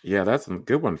 Yeah, that's a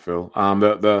good one, Phil.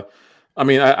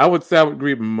 I would say I would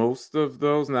agree with most of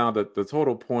those. Now that the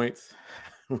total points,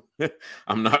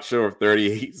 I'm not sure if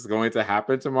 38 is going to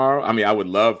happen tomorrow. I mean, I would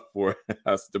love for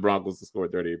the Broncos to score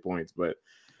 38 points, but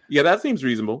yeah, that seems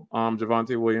reasonable.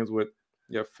 Javonte Williams with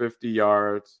 50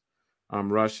 yards,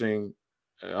 rushing,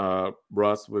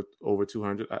 Russ with over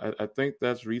 200. I think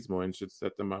that's reasonable and should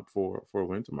set them up for a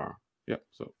win tomorrow. Yeah.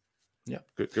 So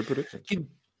good prediction.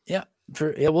 Yeah.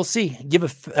 We'll see. Give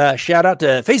a shout out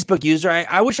to Facebook user.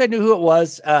 I wish I knew who it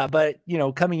was, but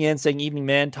coming in saying, "Evening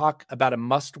man, talk about a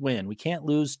must win. We can't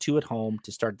lose 2 at home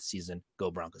to start the season. Go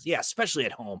Broncos." Yeah, especially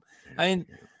at home. I mean,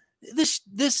 this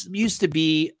used to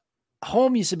be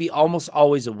almost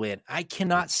always a win. I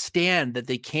cannot stand that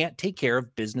they can't take care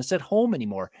of business at home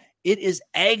anymore. It is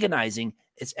agonizing.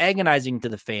 It's agonizing to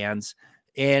the fans,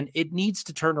 and it needs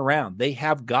to turn around. They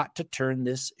have got to turn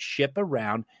this ship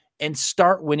around and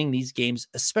start winning these games,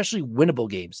 especially winnable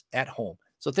games at home.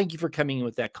 So thank you for coming in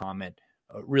with that comment.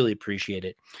 Really appreciate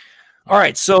it. All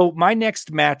right. So my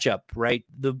next matchup, right?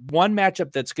 The one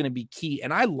matchup that's going to be key.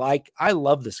 And I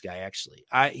love this guy, actually.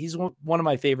 He's one of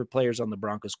my favorite players on the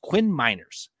Broncos, Quinn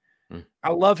Miners.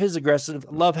 I love his aggressive,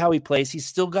 love how he plays. He's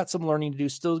still got some learning to do,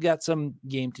 still got some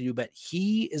game to do, but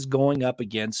he is going up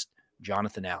against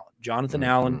Jonathan Allen. Jonathan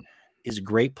Allen is a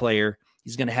great player.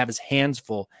 He's going to have his hands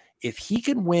full. If he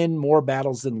can win more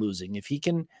battles than losing, if he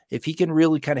can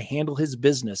really kind of handle his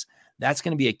business, that's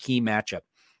going to be a key matchup.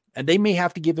 And they may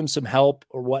have to give him some help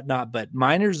or whatnot, but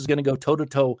Miners is going to go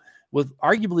toe-to-toe with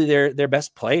arguably their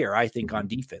best player, I think, on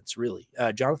defense, really.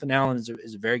 Jonathan Allen is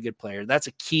a very good player. That's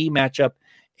a key matchup,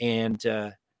 and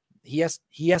he has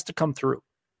to come through.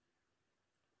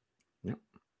 Yeah.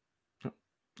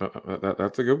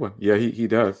 That's a good one. Yeah, he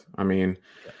does. I mean,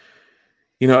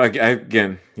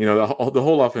 again, the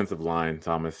whole offensive line,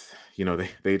 Thomas,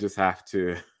 they just have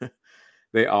to,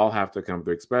 they all have to come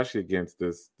through, especially against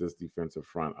this defensive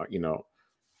front.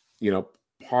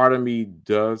 Part of me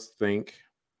does think,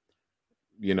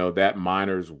 that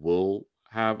Miners will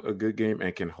have a good game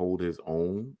and can hold his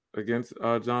own against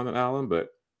Jonathan Allen. But,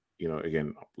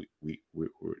 again, we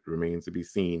remains to be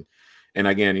seen. And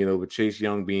again, with Chase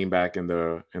Young being back in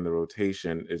the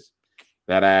rotation,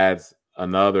 that adds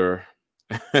another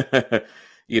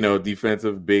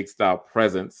defensive big style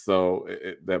presence. So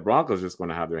that Broncos just going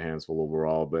to have their hands full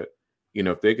overall. But,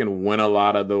 if they can win a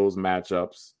lot of those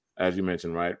matchups, as you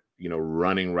mentioned, right,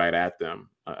 running right at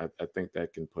them, I think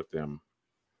that can put them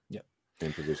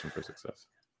in position for success.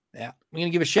 Yeah. I'm going to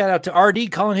give a shout out to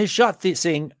RD calling his shot,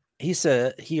 saying he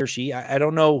or she, I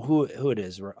don't know who it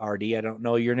is, RD. I don't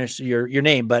know your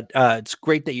name, but it's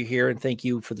great that you're here, and thank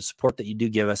you for the support that you do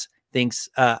give us. thinks,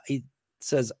 he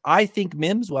says, I think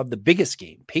Mims will have the biggest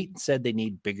game. Peyton said they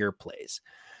need bigger plays.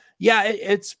 Yeah,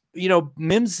 it's,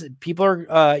 Mims, people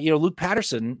are, Luke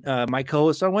Patterson, my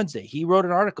co-host on Wednesday, he wrote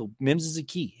an article. Mims is a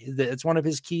key. It's one of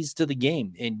his keys to the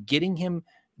game, and getting him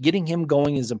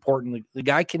going is important. The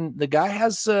guy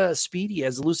has speed. He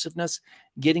has elusiveness.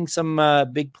 Getting some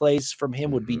big plays from him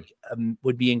would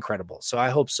be incredible. So I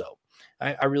hope so.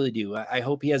 I really do. I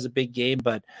hope he has a big game,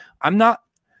 but I'm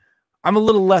a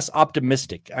little less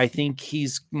optimistic. I think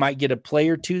he's might get a play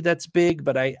or two that's big,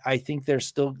 but I think there's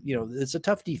still, it's a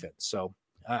tough defense. So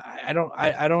I don't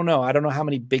know. I don't know how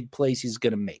many big plays he's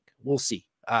going to make. We'll see.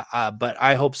 But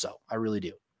I hope so. I really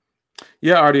do.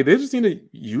 Yeah, Artie, they just need to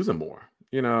use him more.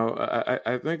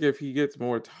 I think if he gets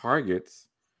more targets,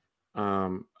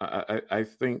 I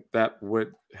think that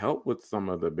would help with some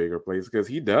of the bigger plays because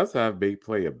he does have big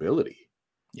play ability.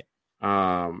 Yeah.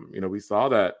 We saw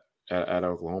that at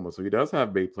Oklahoma. So he does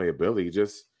have big playability.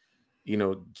 Just,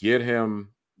 get him,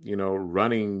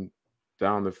 running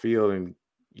down the field and,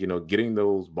 getting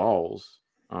those balls.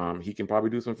 He can probably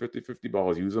do some 50-50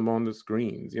 balls, use them on the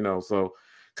screens, so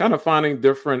kind of finding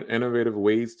different innovative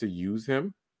ways to use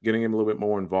him, getting him a little bit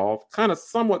more involved, kind of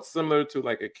somewhat similar to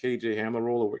like a KJ Hamler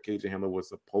role or what KJ Hamler was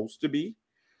supposed to be.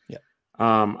 Yeah.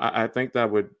 I think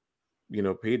that would,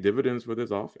 pay dividends for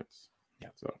this offense. Yeah.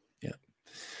 So, yeah.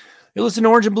 You listen to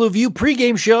Orange and Blue View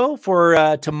pregame show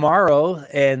for tomorrow,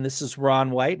 and this is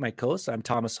Ron White, my co-host. I'm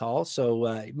Thomas Hall.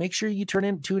 So make sure you tune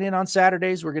in on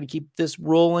Saturdays. We're going to keep this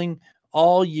rolling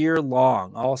all year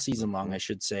long, all season long, I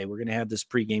should say. We're going to have this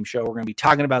pregame show. We're going to be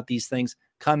talking about these things.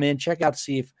 Come in, check out,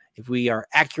 see if we are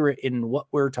accurate in what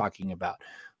we're talking about.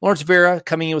 Lawrence Vera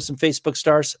coming in with some Facebook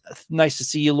stars. Nice to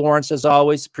see you, Lawrence, as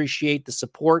always. Appreciate the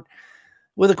support.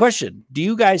 With a question, do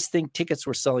you guys think tickets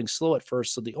were selling slow at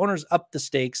first, so the owners upped the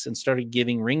stakes and started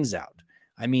giving rings out?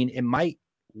 I mean, it might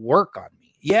work on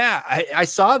me. Yeah, I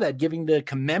saw that, giving the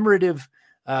commemorative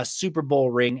Super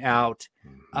Bowl ring out.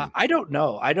 I don't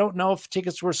know. I don't know if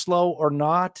tickets were slow or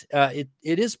not. It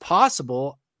is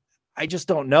possible. I just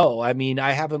don't know. I mean,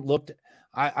 I haven't looked.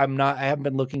 I haven't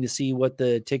been looking to see what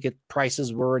the ticket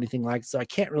prices were or anything like that. So I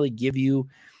can't really give you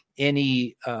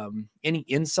any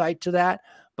insight to that.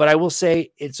 But I will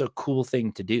say it's a cool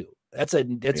thing to do. It's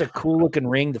a cool looking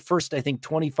ring. The first, I think,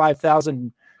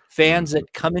 25,000 fans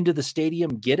that come into the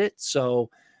stadium get it.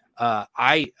 So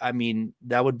I mean,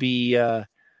 that would be to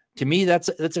me, that's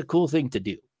a cool thing to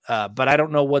do. But I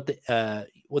don't know what the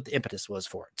impetus was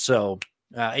for it. So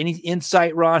any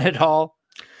insight, Ron, at all?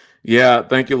 Yeah,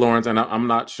 thank you, Lawrence. And I'm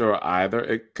not sure either.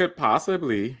 It could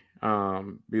possibly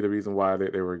be the reason why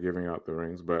they were giving out the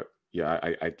rings. But yeah,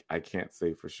 I can't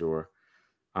say for sure.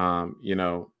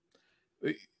 The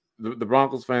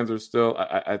Broncos fans are still,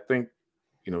 I think,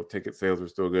 ticket sales are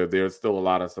still good. There's still a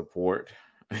lot of support,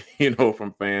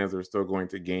 from fans. They're still going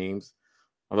to games,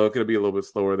 although it could be a little bit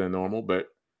slower than normal, but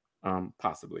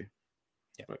possibly.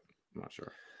 Yeah. But I'm not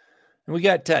sure. And we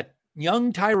got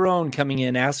young Tyrone coming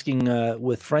in asking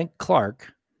with Frank Clark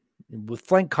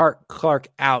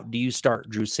out, do you start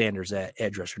Drew Sanders at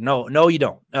edge rusher? No, you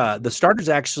don't. The starter's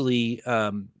actually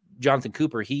Jonathan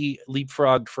Cooper. He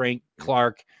leapfrogged Frank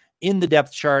Clark in the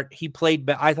depth chart. He played,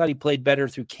 I thought he played better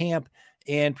through camp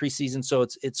and preseason. So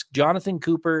it's Jonathan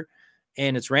Cooper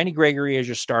and it's Randy Gregory as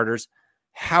your starters.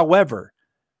 However,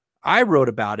 I wrote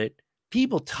about it.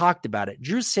 People talked about it.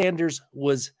 Drew Sanders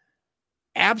was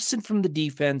absent from the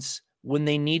defense when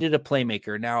they needed a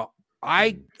playmaker. Now,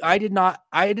 I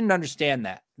didn't understand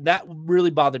that. That really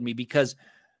bothered me because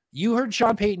you heard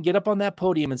Sean Payton get up on that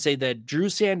podium and say that Drew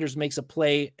Sanders makes a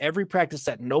play every practice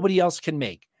that nobody else can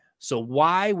make. So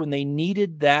why, when they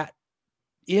needed that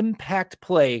impact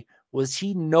play, was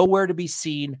he nowhere to be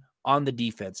seen on the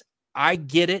defense? I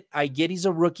get it. I get he's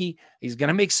a rookie. He's going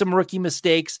to make some rookie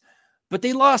mistakes, but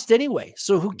they lost anyway.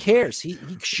 So who cares? He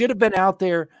should have been out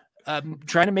there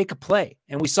trying to make a play.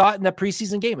 And we saw it in that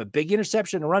preseason game, a big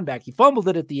interception, a run back. He fumbled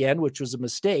it at the end, which was a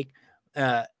mistake.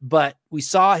 But we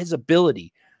saw his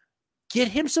ability. Get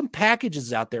him some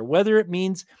packages out there, whether it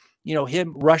means,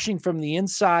 him rushing from the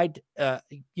inside,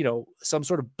 some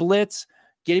sort of blitz,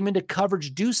 get him into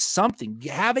coverage, do something.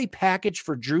 Have a package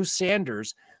for Drew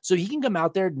Sanders so he can come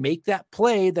out there and make that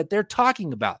play that they're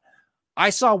talking about. I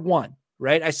saw one,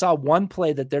 right? I saw one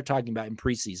play that they're talking about in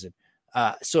preseason.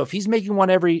 So if he's making one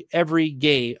every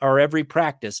game or every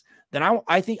practice, then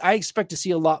I think I expect to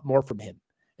see a lot more from him,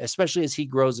 especially as he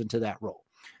grows into that role.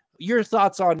 Your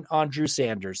thoughts on Drew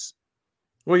Sanders?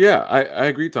 Well, yeah, I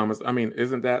agree, Thomas. I mean,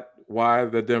 isn't that why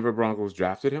the Denver Broncos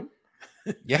drafted him?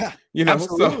 Yeah,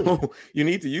 absolutely. So you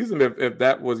need to use him if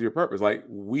that was your purpose. Like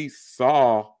we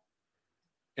saw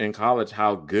in college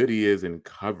how good he is in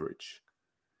coverage.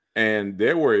 And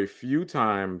there were a few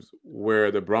times where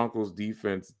the Broncos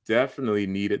defense definitely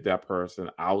needed that person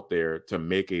out there to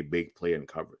make a big play in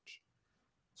coverage.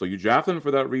 So you drafted him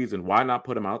for that reason. Why not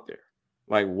put him out there?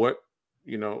 Like what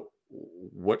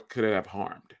could it have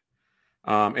harmed?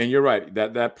 And you're right,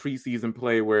 that preseason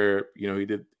play where, he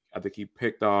did, I think he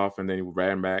picked off and then he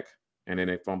ran back and then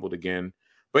they fumbled again.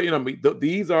 But,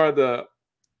 these are the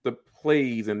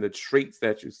plays and the traits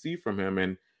that you see from him.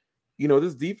 And,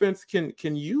 this defense can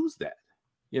use that,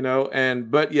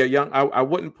 but yeah, Young, I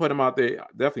wouldn't put him out there.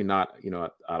 Definitely not,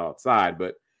 outside,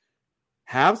 but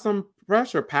have some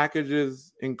pressure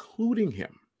packages, including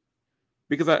him,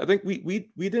 because I think we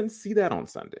didn't see that on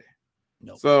Sunday.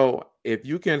 Nope. So if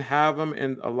you can have him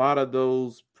in a lot of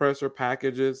those pressure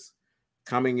packages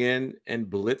coming in and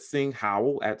blitzing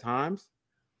Howell at times,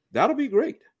 that'll be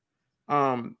great.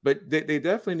 But they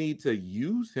definitely need to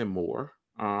use him more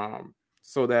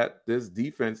so that this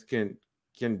defense can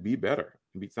be better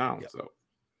and be sound. Yep. So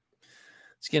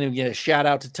it's going to get a shout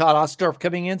out to Todd Osdorf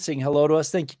coming in, saying hello to us.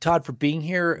 Thank you, Todd, for being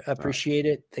here. Appreciate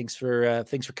it. Thanks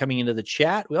for coming into the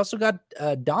chat. We also got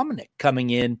Dominic coming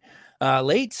in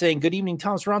late, saying good evening,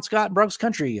 Thomas, Ron, Scott, and Broncos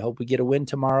country. Hope we get a win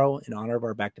tomorrow in honor of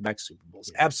our back-to-back Super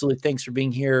Bowls. Absolutely. Thanks for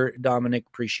being here, Dominic.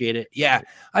 Appreciate it. Yeah.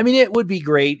 I mean, it would be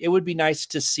great. It would be nice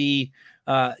to see,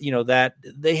 that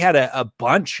they had a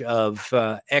bunch of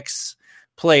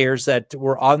ex-players that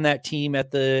were on that team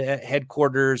at the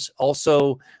headquarters.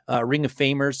 Also, Ring of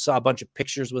Famers, saw a bunch of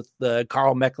pictures with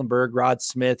Carl Mecklenburg, Rod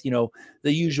Smith, the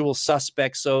usual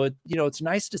suspects. So, it's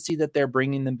nice to see that they're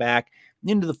bringing them back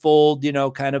into the fold,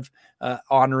 kind of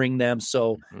honoring them.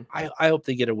 So I hope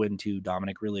they get a win too,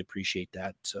 Dominic. Really appreciate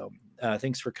that. So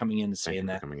thanks for coming in and saying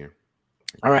that. Coming in.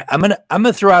 All right. I'm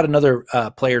gonna throw out another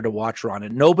player to watch, Ron,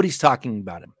 and nobody's talking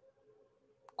about him.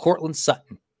 Cortland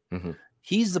Sutton. Mm-hmm.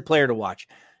 He's the player to watch.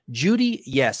 Judy,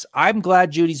 yes, I'm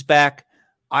glad Judy's back.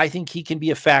 I think he can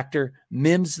be a factor.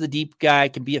 Mims, the deep guy,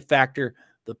 can be a factor.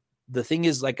 The thing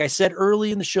is, like I said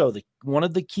early in the show, one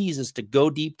of the keys is to go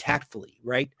deep tactfully,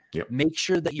 right? Yep. Make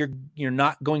sure that you're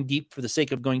not going deep for the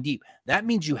sake of going deep. That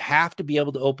means you have to be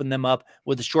able to open them up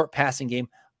with a short passing game.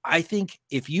 I think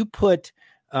if you put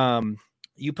Sutton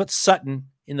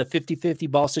in the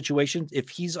 50-50 ball situation, if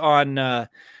he's on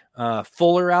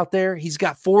Fuller out there, he's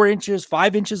got 5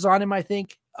 inches on him, I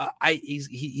think.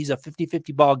 He's a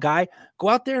 50-50 ball guy. Go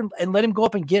out there and let him go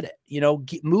up and get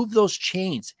it. Move those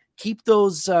chains. Keep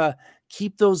those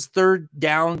third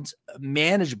downs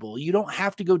manageable. You don't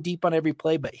have to go deep on every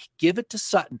play, but give it to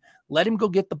Sutton. Let him go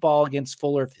get the ball against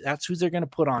Fuller. If that's who they're going to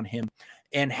put on him,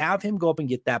 and have him go up and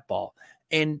get that ball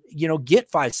and,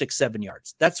 get 5, 6, 7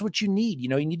 yards. That's what you need. You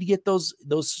need to get those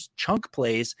chunk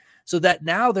plays so that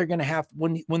now they're going to have,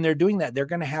 when they're doing that, they're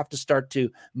going to have to start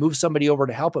to move somebody over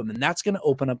to help them. And that's going to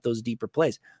open up those deeper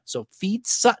plays. So feed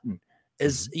Sutton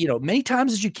as, many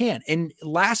times as you can. And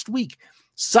last week,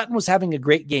 Sutton was having a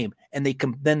great game, and they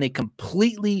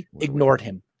completely ignored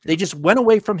him. They just went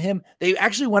away from him. They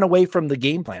actually went away from the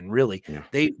game plan, really. Yeah.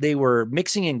 They were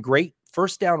mixing in great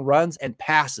first down runs and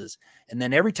passes. And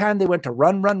then every time they went to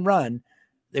run,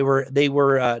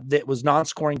 it was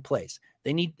non-scoring plays.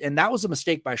 And that was a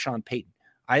mistake by Sean Payton.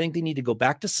 I think they need to go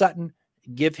back to Sutton,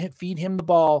 feed him the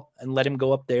ball, and let him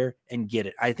go up there and get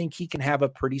it. I think he can have a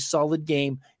pretty solid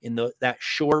game in that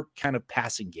short kind of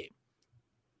passing game.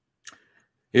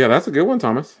 Yeah, that's a good one,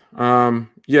 Thomas.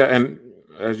 Yeah, and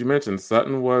as you mentioned,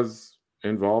 Sutton was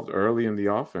involved early in the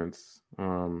offense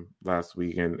last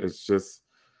week, and it's just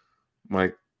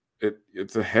like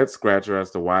it's a head scratcher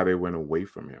as to why they went away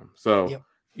from him. So,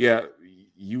 Yeah,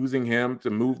 using him to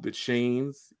move the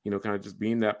chains, kind of just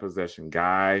being that possession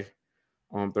guy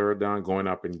on third down, going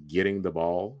up and getting the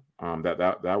ball,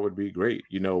 that would be great.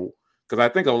 Because I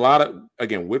think a lot of,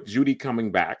 again, with Judy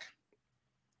coming back,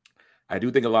 I do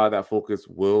think a lot of that focus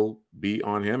will be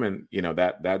on him, and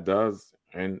that does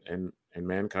and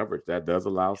man coverage that does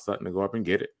allow Sutton to go up and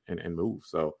get it and move.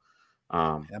 So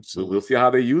absolutely, we'll see how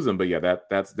they use him, but yeah,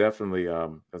 that's definitely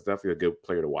a good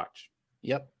player to watch.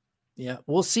 Yep. Yeah,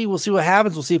 we'll see. We'll see what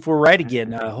happens. We'll see if we're right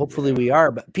again. Hopefully we are.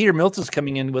 But Peter Milton's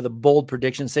coming in with a bold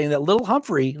prediction, saying that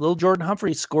little Jordan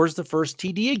Humphrey scores the first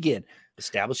TD again,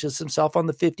 establishes himself on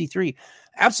the 53.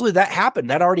 Absolutely, that happened.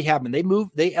 That already happened.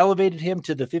 They elevated him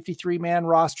to the 53-man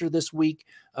roster this week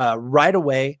right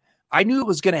away. I knew it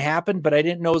was going to happen, but I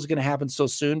didn't know it was going to happen so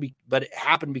soon. But it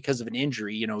happened because of an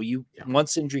injury.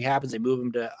 Once injury happens, they move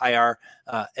him to IR,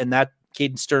 and that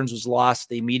Caden Stearns was lost.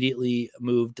 They immediately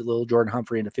moved little Jordan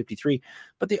Humphrey into 53,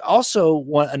 but they also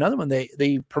another one.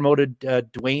 They promoted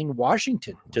Dwayne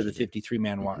Washington to the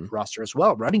 53-man roster as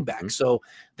well, running back. So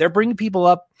they're bringing people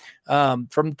up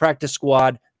from the practice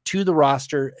squad to the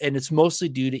roster, and it's mostly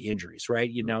due to injuries,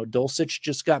 right? Dulcich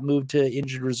just got moved to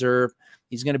injured reserve.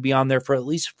 He's going to be on there for at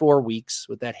least 4 weeks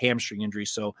with that hamstring injury.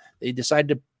 So they decided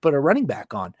to put a running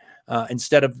back on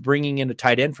instead of bringing in a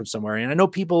tight end from somewhere. And I know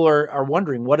people are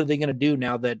wondering, what are they going to do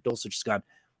now that Dulcich is gone?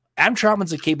 Adam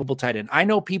Troutman's a capable tight end. I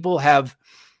know people have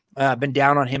been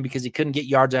down on him because he couldn't get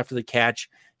yards after the catch.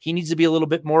 He needs to be a little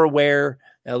bit more aware,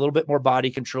 a little bit more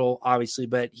body control, obviously,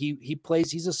 but he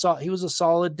plays. He was a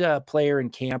solid player in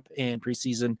camp and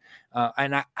preseason.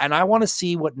 And I want to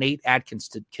see what Nate Adkins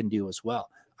can do as well.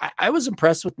 I was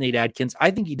impressed with Nate Adkins. I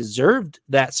think he deserved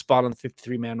that spot on the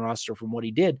 53-man roster from what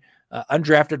he did.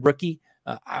 Undrafted rookie.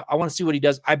 I want to see what he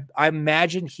does. I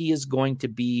imagine he is going to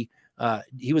be,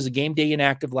 he was a game day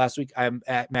inactive last week. I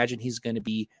imagine he's going to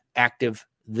be active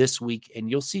this week, and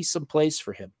you'll see some plays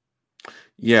for him.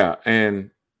 Yeah,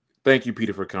 and thank you,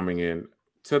 Peter, for coming in.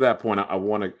 To that point, I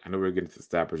know we're getting to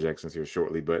stat projections here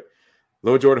shortly, but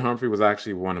Lil Jordan Humphrey was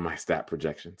actually one of my stat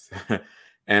projections.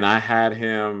 And I had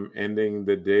him ending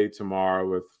the day tomorrow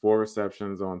with 4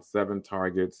 receptions on 7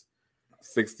 targets,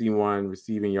 61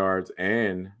 receiving yards,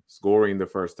 and scoring the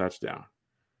first touchdown.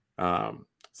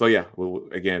 So yeah,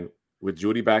 again, with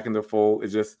Judy back in the fold,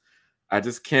 I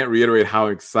just can't reiterate how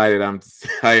excited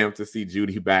I am to see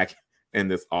Judy back in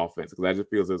this offense, because I just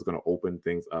feel it's going to open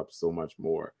things up so much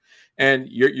more. And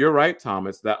you're right,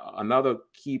 Thomas, that another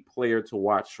key player to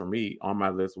watch for me on my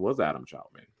list was Adam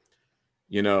Troutman.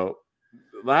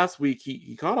 Last week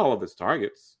he caught all of his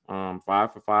targets, 5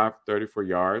 for 5, 34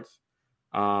 yards.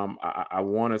 I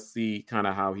want to see kind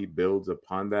of how he builds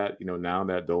upon that, now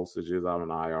that Dulcich is out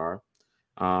on IR.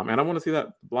 And I want to see that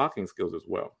blocking skills as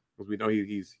well, because we know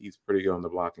he's pretty good on the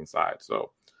blocking side.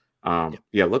 So,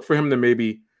 look for him to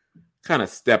maybe kind of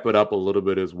step it up a little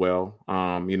bit as well.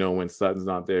 When Sutton's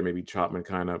not there, maybe Troutman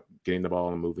kind of getting the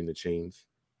ball and moving the chains.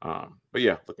 But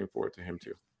yeah, looking forward to him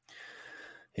too.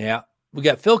 Yeah. We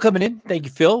got Phil coming in. Thank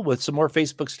you, Phil, with some more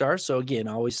Facebook stars. So again,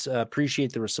 always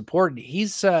appreciate the support.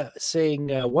 He's saying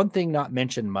one thing not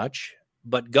mentioned much,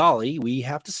 but golly, we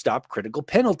have to stop critical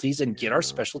penalties and get our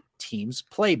special teams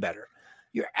play better.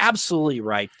 You're absolutely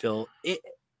right, Phil.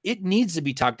 It needs to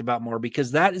be talked about more,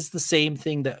 because that is the same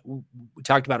thing that we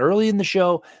talked about early in the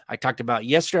show. I talked about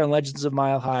yesterday on Legends of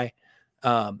Mile High.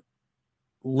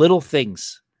 Little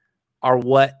things are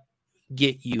what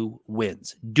get you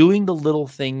wins. Doing the little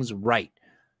things right.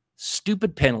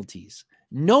 Stupid penalties.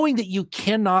 Knowing that you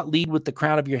cannot lead with the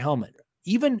crown of your helmet.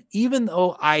 Even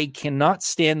though I cannot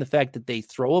stand the fact that they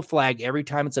throw a flag every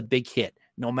time it's a big hit.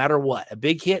 No matter what. A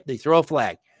big hit, they throw a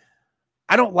flag.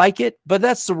 I don't like it, but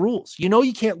that's the rules.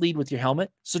 You can't lead with your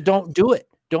helmet, so don't do it.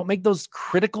 Don't make those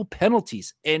critical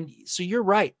penalties. And so you're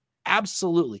right.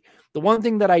 Absolutely. The one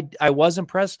thing that I was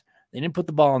impressed, they didn't put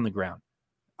the ball on the ground.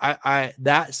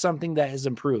 That's something that has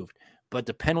improved, but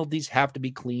the penalties have to be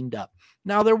cleaned up.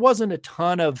 Now, there wasn't a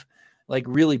ton of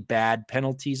really bad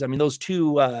penalties. I mean, those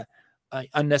 2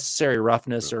 unnecessary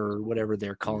roughness, or whatever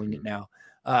they're calling it now,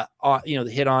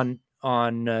 the hit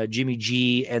on Jimmy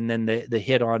G, and then the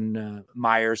hit on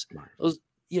Myers.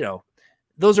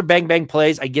 Those are bang bang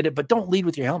plays. I get it, but don't lead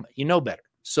with your helmet. You know better.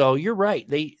 So you're right.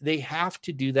 They have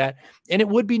to do that, and it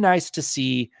would be nice to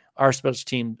see our special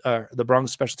team, the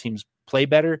Broncos special teams, play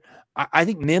better. I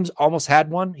think Mims almost had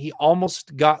one. He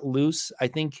almost got loose. I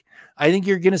think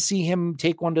you're going to see him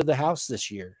take one to the house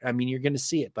this year. I mean, you're going to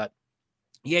see it, but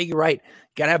yeah, you're right.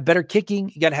 You got to have better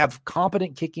kicking. You got to have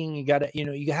competent kicking. You got to,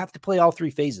 you have to play all 3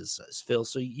 phases, Phil.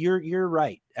 So you're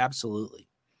right. Absolutely.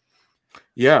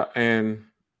 Yeah. And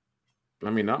I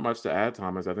mean, not much to add,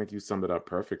 Thomas. I think you summed it up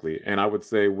perfectly. And I would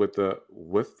say with the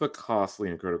costly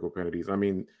and critical penalties, I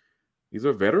mean, these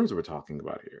are veterans we're talking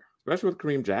about here, especially with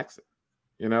Kareem Jackson.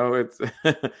 It's,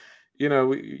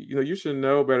 you should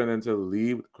know better than to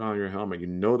lead with the crown of your helmet.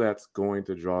 That's going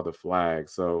to draw the flag.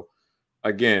 So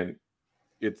again,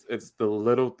 it's the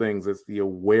little things. It's the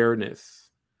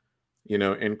awareness,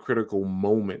 in critical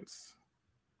moments,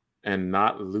 and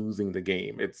not losing the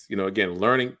game. It's, again,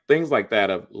 learning things like that,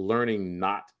 of learning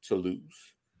not to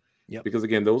lose. Yep. Because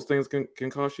again, those things can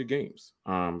cost you games.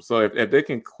 So if they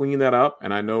can clean that up,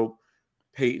 and I know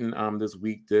Peyton this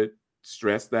week did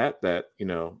stress that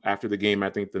after the game,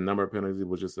 I think the number of penalties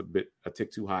was just a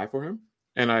tick too high for him.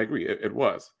 And I agree, it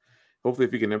was. Hopefully,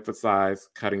 if you can emphasize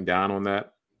cutting down on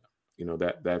that,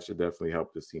 that should definitely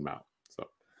help this team out. So,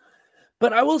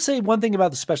 but I will say one thing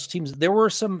about the special teams. There were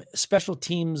some special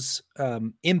teams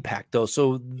impact, though.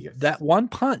 So yes. That one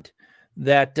punt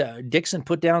that Dixon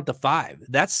put down at the 5.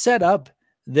 That set up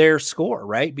their score,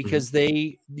 right? Because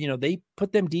they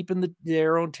put them deep in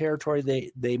their own territory.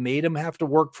 They made them have to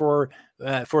work for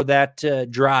that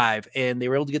drive, and they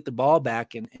were able to get the ball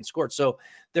back and scored. So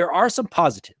there are some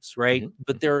positives, right?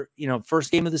 But they're,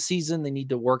 first game of the season, they need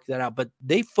to work that out. But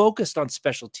they focused on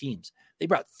special teams. They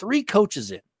brought 3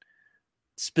 coaches in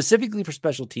specifically for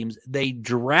special teams. They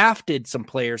drafted some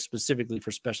players specifically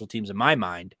for special teams, in my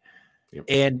mind. Yep.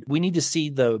 And we need to see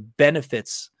the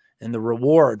benefits and the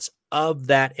rewards of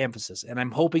that emphasis. And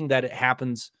I'm hoping that it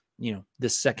happens,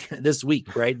 this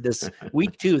week, right? This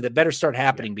week 2, that better start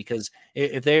happening, because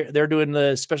if they're doing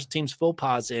the special teams full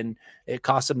pause and it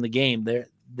costs them the game,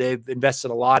 they've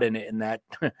invested a lot in it, and that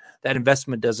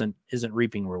investment isn't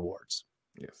reaping rewards.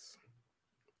 Yes.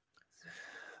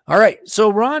 All right.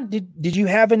 So Ron, did you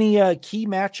have any key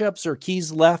matchups or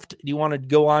keys left? Do you want to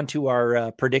go on to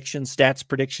our stats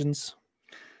predictions?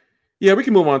 Yeah, we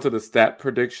can move on to the stat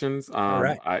predictions. All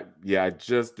right. I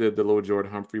just did the little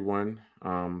Jordan Humphrey one.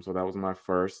 So that was my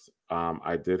first.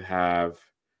 I did have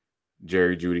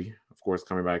Jerry Jeudy, of course,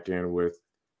 coming back in with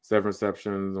 7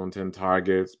 receptions on 10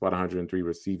 targets, about 103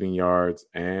 receiving yards,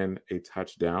 and a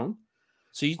touchdown.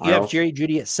 So you have Jerry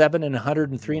Jeudy at 7 and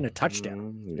 103 and a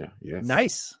touchdown. Yes.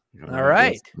 Nice. All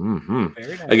right.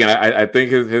 Very nice. Again, I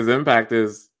think his impact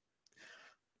is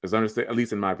understated, at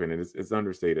least in my opinion. It's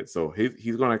understated. So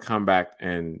he's going to come back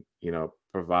and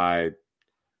provide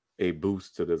a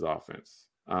boost to this offense.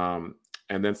 And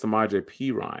then Samaje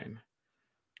Perine,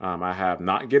 I have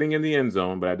not getting in the end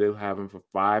zone, but I do have him for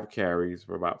 5 carries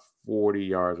for about 40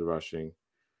 yards rushing,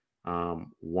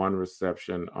 1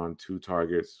 reception on 2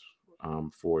 targets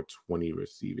for 20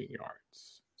 receiving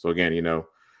yards. So again,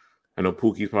 I know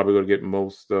Pookie's probably going to get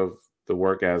most of the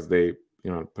work as they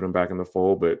put him back in the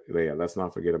fold, but let's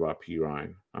not forget about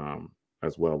Perine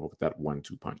as well with that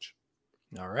 1-2 punch.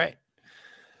 All right.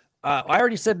 I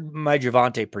already said my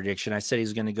Javonte prediction. I said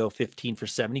he's going to go 15 for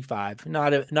 75.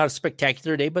 Not a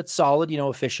spectacular day, but solid,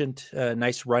 efficient,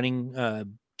 nice running,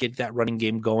 get that running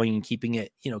game going and keeping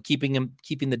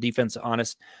the defense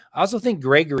honest. I also think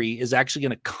Gregory is actually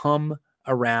going to come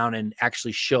around and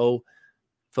actually show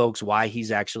folks why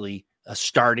he's actually a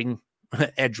starting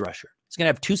edge rusher. He's going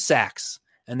to have 2 sacks,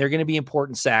 and they're going to be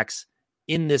important sacks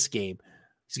in this game.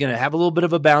 He's going to have a little bit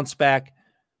of a bounce back,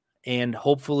 and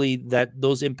hopefully that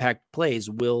those impact plays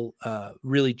will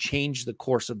really change the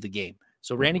course of the game.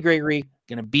 So Randy Gregory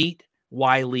going to beat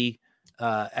Wiley.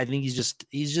 I think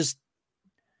he's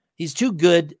too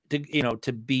good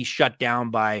to be shut down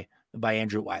by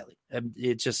Andrew Wiley.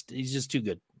 He's just too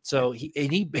good. So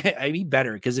he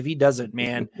better, because if he doesn't,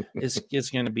 man, it's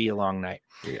going to be a long night.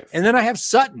 Yes. And then I have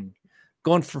Sutton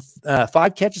going for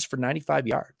 5 catches for 95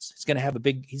 yards. He's going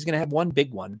to have one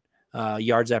big one.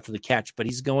 Yards after the catch, but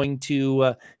he's going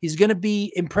to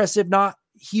be impressive, not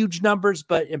huge numbers,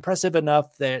 but impressive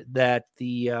enough that the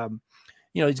he's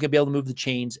going to be able to move the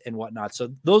chains and whatnot.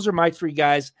 So those are my 3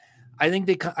 guys. I think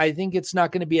it's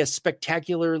not going to be a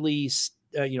spectacularly,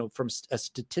 from a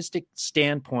statistic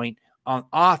standpoint on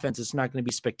offense, it's not going to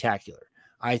be spectacular.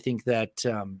 I think that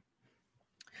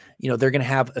they're going to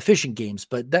have efficient games,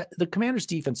 but the Commanders'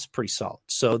 defense is pretty solid.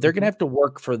 So they're going to have to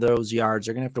work for those yards.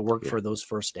 They're going to have to work for those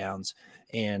first downs.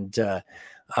 And,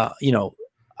 I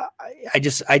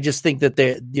just think that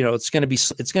it's going to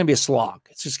be a slog.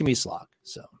 It's just going to be a slog.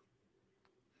 So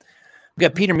we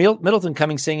got Peter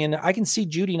Middleton saying, and I can see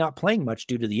Jeudy not playing much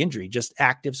due to the injury, just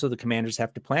active. So the Commanders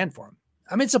have to plan for him.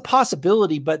 I mean, it's a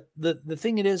possibility, but the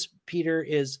thing it is, Peter,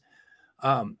 is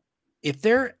if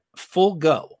they're full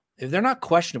go, if they're not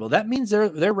questionable, that means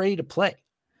they're ready to play.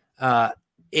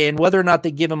 And whether or not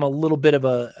they give him a little bit of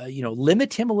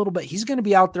limit him a little bit, he's going to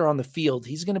be out there on the field.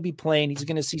 He's going to be playing. He's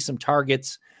going to see some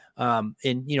targets. And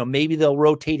maybe they'll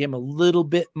rotate him a little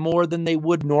bit more than they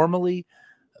would normally.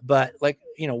 But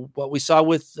what we saw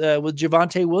with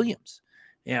Javonte Williams,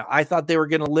 I thought they were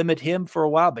going to limit him for a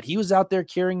while, but he was out there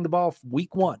carrying the ball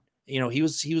week 1. He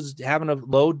was having a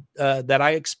load that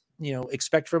I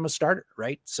expect from a starter,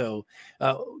 right? So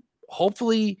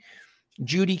hopefully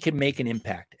Jeudy can make an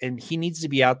impact, and he needs to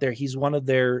be out there. He's one of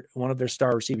their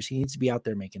star receivers. He needs to be out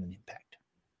there making an impact.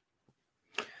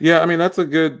 Yeah, I mean, that's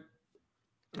an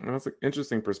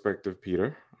interesting perspective,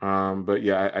 Peter. But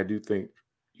yeah, I do think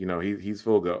he's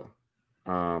full go.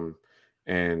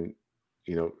 And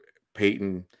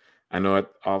Peyton, I know at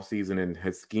offseason and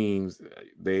his schemes,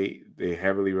 they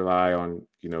heavily rely on,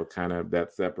 kind of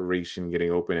that separation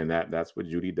getting open, and that's what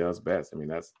Jeudy does best. I mean,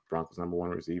 that's Broncos' number 1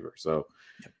 receiver. So,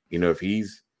 if he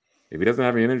doesn't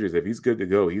have any injuries, if he's good to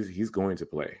go, he's going to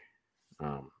play.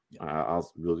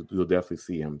 You'll definitely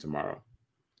see him tomorrow.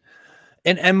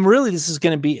 And really, this is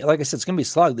going to be, like I said, it's going to be a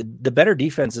slog. The better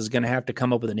defense is going to have to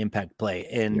come up with an impact play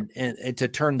and to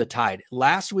turn the tide.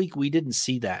 Last week, we didn't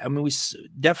see that. I mean, we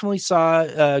definitely saw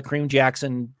Kareem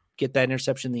Jackson get that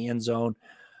interception in the end zone,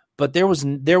 but there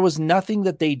was nothing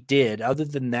that they did other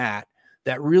than that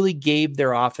really gave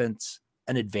their offense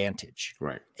an advantage.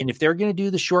 Right. And if they're going to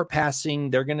do the short passing,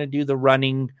 they're going to do the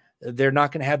running. They're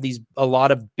not going to have a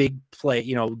lot of big play,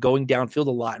 going downfield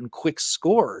a lot and quick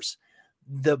scores.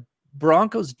 The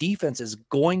Broncos defense is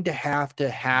going to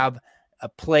have a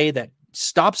play that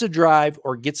stops a drive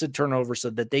or gets a turnover so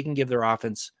that they can give their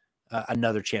offense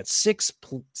another chance. Six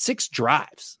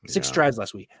drives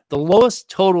last week, the lowest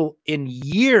total in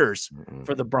years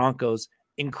for the Broncos.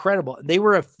 Incredible.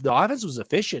 The offense was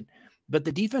efficient, but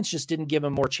the defense just didn't give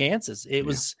them more chances. It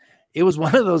was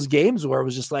one of those games where it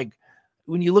was just like,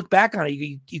 when you look back on it,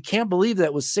 you can't believe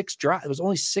that was 6 drives. It was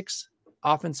only 6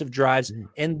 offensive drives,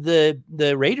 and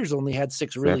the Raiders only had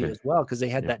 6 really 7 as well, because they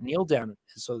had that kneel down.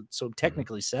 So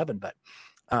technically 7, but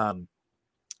the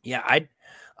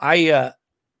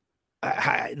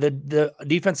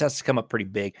defense has to come up pretty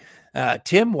big.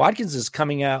 Tim Watkins is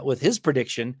coming out with his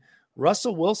prediction.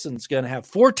 Russell Wilson's going to have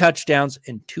 4 touchdowns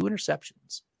and 2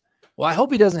 interceptions. Well, I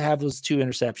hope he doesn't have those 2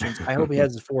 interceptions. I hope he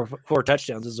has 4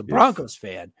 touchdowns as a Broncos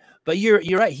fan. But you're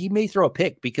right. He may throw a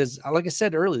pick because, like I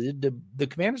said earlier, the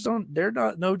Commanders they're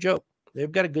not no joke.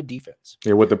 They've got a good defense.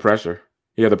 Yeah, with the pressure.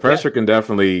 Yeah, the pressure can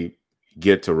definitely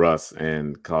get to Russ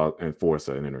and force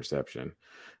an interception.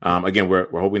 Again, we're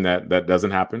hoping that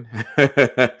doesn't happen.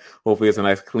 Hopefully it's a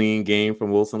nice clean game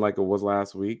from Wilson like it was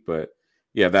last week. But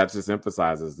yeah, that just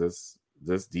emphasizes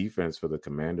this defense for the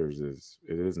Commanders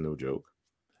is no joke.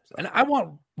 And I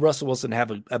want Russell Wilson to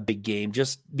have a big game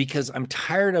just because I'm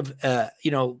tired of, the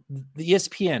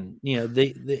ESPN,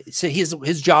 they say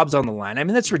his job's on the line. I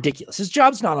mean, that's ridiculous. His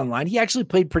job's not on the line. He actually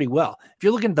played pretty well. If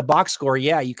you're looking at the box score,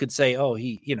 you could say, oh,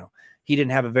 he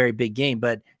didn't have a very big game,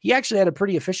 but he actually had a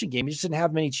pretty efficient game. He just didn't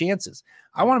have many chances.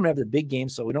 I want him to have the big game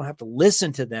so we don't have to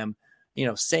listen to them,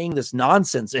 saying this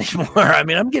nonsense anymore. I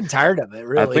mean, I'm getting tired of it,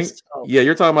 really.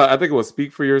 You're talking about, I think it was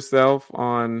Speak for Yourself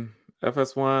on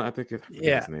FS1, I think his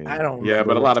name. I don't. Yeah,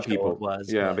 but a lot of people.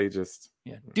 They just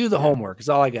do the homework. Is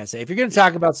all I gotta say. If you're going to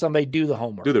talk about somebody, do the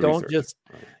homework. Don't research.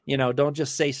 Don't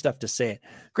just say stuff to say it.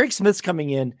 Greg Smith's coming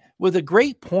in with a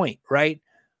great point, right?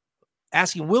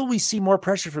 Asking, will we see more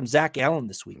pressure from Zach Allen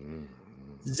this week?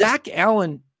 Zach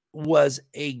Allen was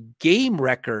a game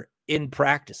wrecker in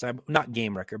practice. I'm not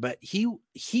game wrecker, but he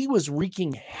was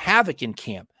wreaking havoc in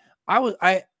camp.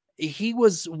 He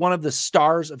was one of the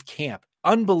stars of camp.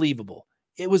 Unbelievable.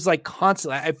 It was like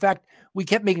constantly. In fact, we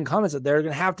kept making comments that they're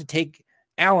going to have to take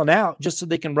Allen out just so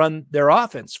they can run their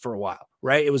offense for a while,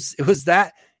 right? It was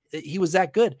that he was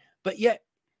that good, but yet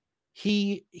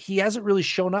he hasn't really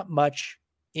shown up much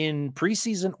in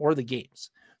preseason or the games.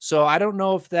 So I don't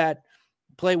know if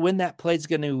when that play is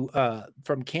going to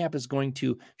from camp is going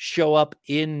to show up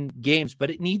in games,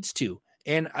 but it needs to.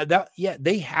 And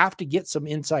they have to get some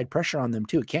inside pressure on them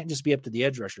too. It can't just be up to the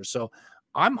edge rusher. So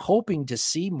I'm hoping to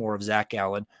see more of Zach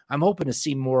Allen. I'm hoping to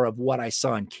see more of what I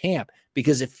saw in camp,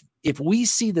 because if we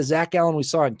see the Zach Allen we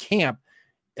saw in camp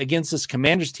against this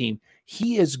Commanders team,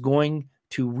 he is going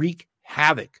to wreak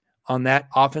havoc on that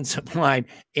offensive line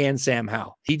and Sam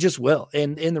Howell. He just will,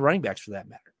 and the running backs for that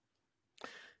matter.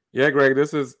 Yeah, Greg,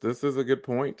 this is a good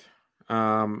point.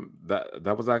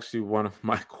 That was actually one of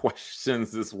my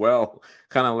questions as well.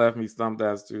 Kind of left me stumped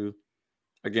as to,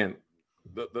 again,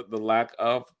 the lack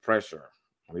of pressure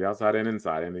on the outside and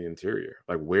inside and the interior.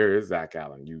 Like, where is Zach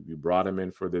Allen? You brought him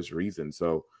in for this reason.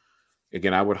 So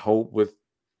again, I would hope with,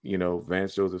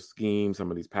 Vance Joseph's scheme, some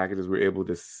of these packages, we're able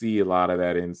to see a lot of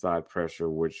that inside pressure,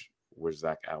 which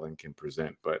Zach Allen can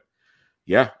present. But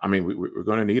yeah, I mean, we're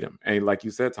going to need him. And like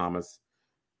you said, Thomas,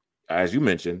 as you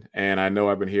mentioned, and I know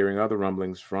I've been hearing other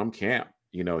rumblings from camp,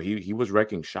 he was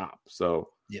wrecking shop. So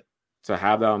to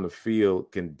have that on the field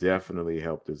can definitely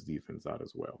help this defense out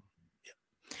as well.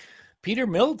 Peter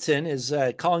Middleton is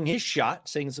calling his shot,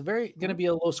 saying it's going to be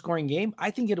a low-scoring game.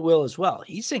 I think it will as well.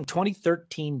 He's saying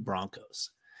 2013 Broncos.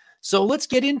 So let's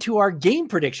get into our game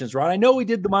predictions, Ron. I know we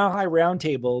did the Mile High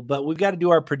Roundtable, but we've got to do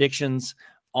our predictions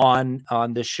on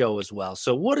this show as well.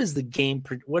 So what is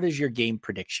your game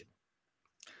prediction?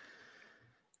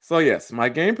 So yes, my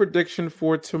game prediction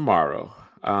for tomorrow.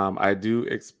 I do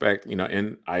expect,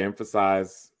 and I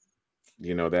emphasize,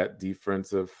 that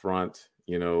defensive front,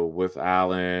 with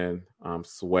Allen,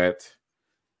 Sweat,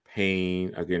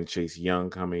 Payne, again, Chase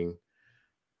Young coming,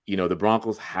 the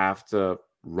Broncos have to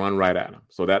run right at him.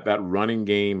 So that running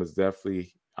game is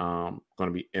definitely going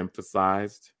to be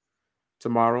emphasized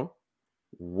tomorrow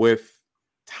with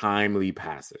timely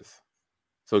passes.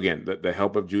 So again, the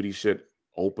help of Judy should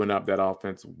open up that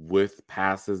offense with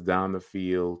passes down the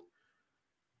field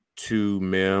to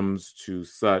Mims, to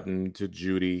Sutton, to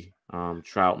Judy,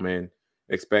 Troutman.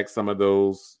 Expect some of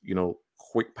those,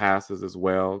 quick passes as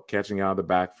well, catching out of the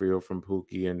backfield from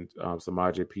Pookie and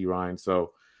Samaje Perine.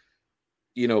 So,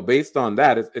 based on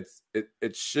that,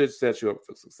 it should set you up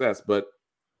for success. But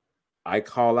I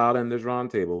call out in this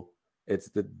roundtable, it's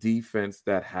the defense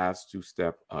that has to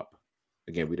step up.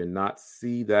 Again, we did not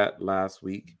see that last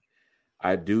week.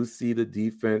 I do see the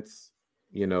defense,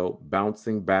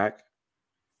 bouncing back,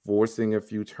 forcing a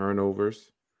few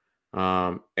turnovers.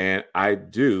 And I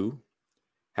do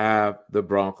have the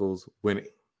Broncos winning.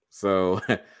 So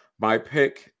my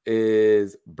pick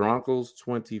is Broncos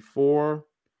 24,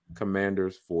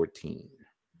 Commanders 14.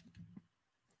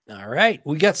 All right.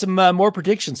 We got some more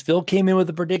predictions. Phil came in with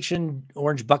a prediction.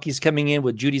 Orange Bucky's coming in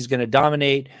with Judy's going to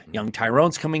dominate. Young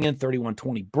Tyrone's coming in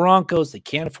 31-20 Broncos. They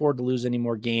can't afford to lose any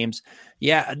more games.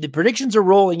 Yeah, the predictions are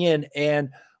rolling in,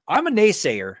 and I'm a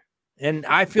naysayer, and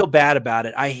I feel bad about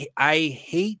it. I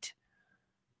hate,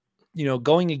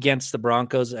 going against the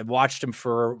Broncos. I've watched them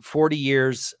for 40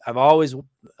 years. I've always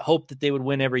hoped that they would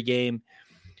win every game.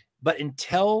 But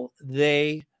until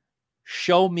they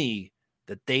show me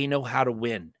that they know how to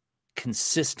win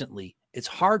consistently, it's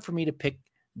hard for me to pick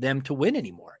them to win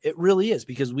anymore. It really is,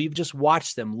 because we've just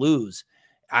watched them lose.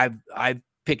 I've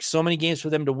picked so many games for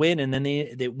them to win, and then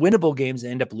the winnable games, they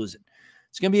end up losing.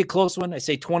 It's going to be a close one. I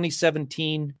say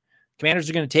 2017. Commanders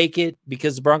are going to take it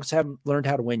because the Broncos haven't learned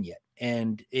how to win yet.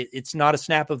 And it's not a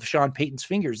snap of Sean Payton's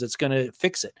fingers that's going to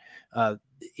fix it.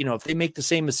 If they make the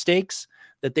same mistakes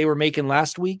that they were making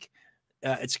last week,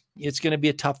 it's going to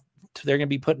be they're going to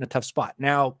be put in a tough spot.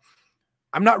 Now,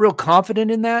 I'm not real confident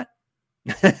in that.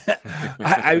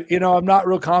 I'm not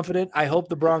real confident. I hope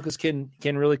the Broncos can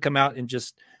really come out and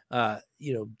just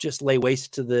lay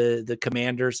waste to the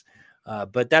Commanders.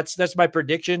 But that's my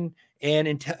prediction.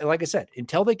 And like I said,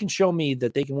 until they can show me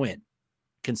that they can win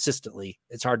consistently,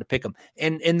 it's hard to pick them.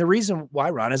 And the reason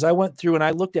why, Ron, is I went through and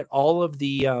I looked at all of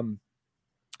the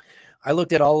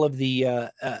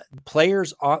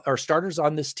players or starters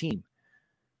on this team.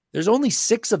 There's only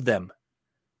 6 of them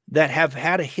that have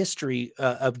had a history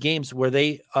of games where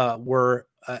they have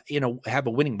a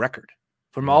winning record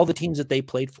from all the teams that they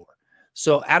played for.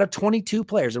 So out of 22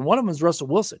 players, and one of them is Russell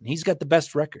Wilson, he's got the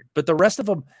best record, but the rest of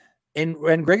them, and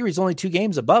Gregory's only 2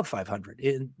 games above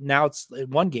 500. Now it's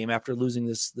 1 game after losing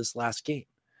this last game.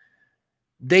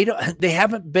 They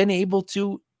haven't been able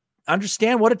to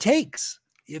understand what it takes.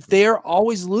 If they are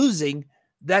always losing,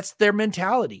 that's their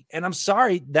mentality. And I'm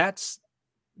sorry, that's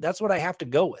what I have to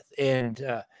go with.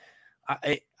 And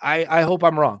I hope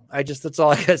I'm wrong. That's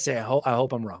all I gotta say. I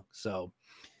hope I'm wrong. So,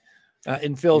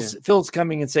 and Phil's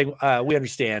coming and saying, we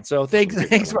understand. So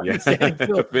thanks for understanding,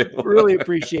 Phil. Really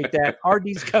appreciate that.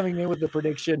 RD's coming in with the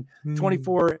prediction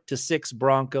 24-6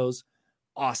 Broncos.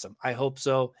 Awesome. I hope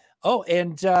so. Oh,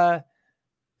 and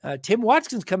Tim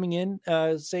Watson's coming in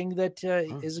saying that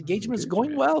his engagement is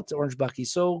going well to Orange Bucky.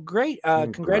 So great.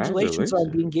 Congratulations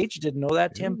on being engaged. Didn't know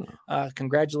that, Tim.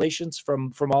 Congratulations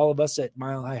from all of us at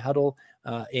Mile High Huddle.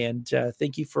 And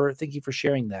thank you for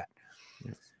sharing that.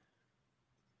 Yes.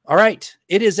 All right.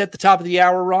 It is at the top of the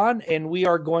hour, Ron, and we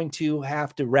are going to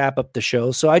have to wrap up the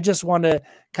show. So I just want to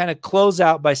kind of close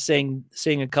out by saying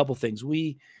a couple things.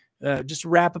 We just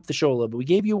wrap up the show a little bit. We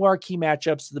gave you our key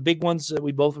matchups, the big ones that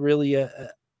we both really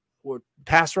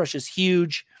pass rush is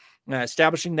huge,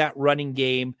 establishing that running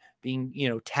game,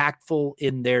 being, tactful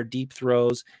in their deep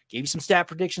throws. Gave you some stat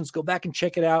predictions. Go back and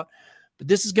check it out. But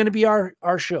this is going to be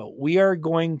our show. We are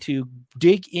going to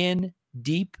dig in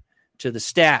deep to the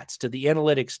stats, to the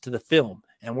analytics, to the film.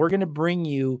 And we're going to bring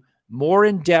you more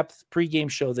in-depth pregame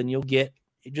show than you'll get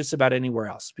just about anywhere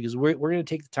else, because we're going to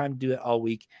take the time to do it all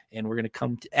week. And we're going to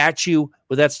come at you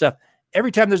with that stuff.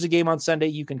 Every time there's a game on Sunday,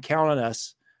 you can count on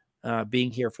us being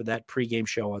here for that pregame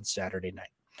show on Saturday night.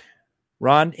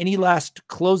 Ron, any last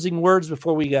closing words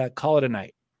before we call it a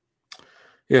night?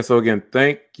 Yeah, so again,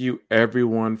 thank you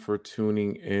everyone for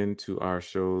tuning in to our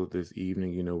show this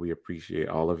evening. We appreciate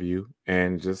all of you.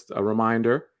 And just a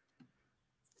reminder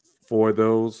for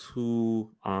those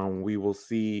who we will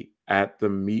see at the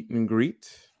meet and greet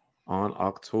on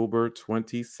October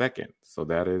 22nd. So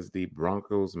that is the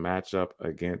Broncos matchup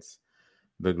against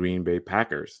the Green Bay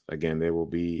Packers. Again, there will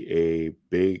be a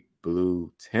big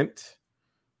blue tent,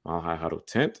 Mile High Huddle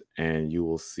tent, and you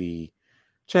will see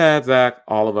Chad, Zach,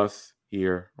 all of us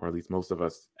here, or at least most of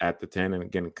us at the tent. And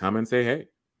again, come and say, hey,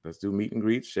 let's do meet and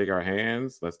greet, shake our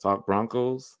hands, let's talk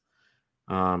Broncos.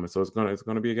 So it's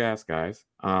gonna be a gas, guys.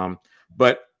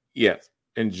 But yes,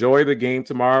 enjoy the game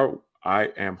tomorrow. I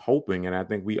am hoping, and I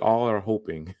think we all are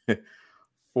hoping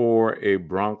for a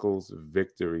Broncos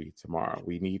victory tomorrow.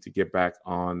 We need to get back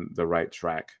on the right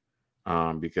track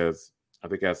because I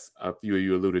think, as a few of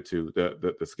you alluded to,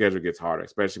 the schedule gets harder,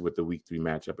 especially with the Week 3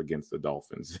 matchup against the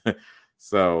Dolphins.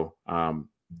 So,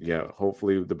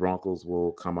 hopefully the Broncos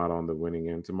will come out on the winning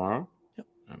end tomorrow. Yep.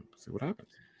 And see what happens.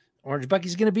 Orange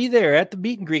Bucky's going to be there at the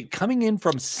meet and greet, coming in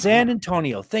from San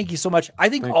Antonio. Thank you so much. I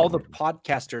think all the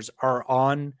podcasters are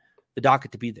on the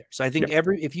docket to be there. So I think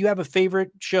if you have a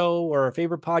favorite show or a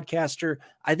favorite podcaster,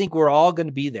 I think we're all going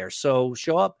to be there. So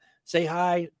show up, say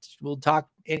hi. We'll talk,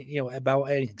 about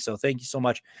anything. So thank you so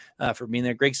much for being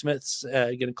there. Greg Smith's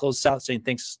going to close us out saying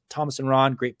thanks, Thomas and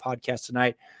Ron. Great podcast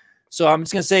tonight. So I'm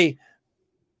just going to say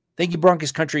thank you,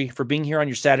 Broncos country, for being here on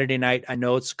your Saturday night. I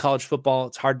know it's college football.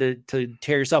 It's hard to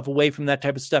tear yourself away from that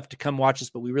type of stuff to come watch us,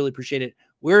 but we really appreciate it.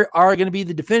 We are going to be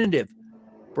the definitive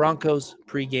Broncos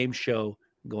pregame show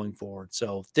going forward.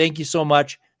 So thank you so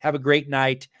much. Have a great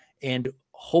night. And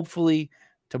hopefully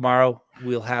tomorrow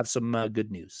we'll have some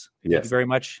good news. Yes. Thank you very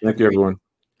much. Thank you, everyone.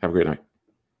 Have a great night.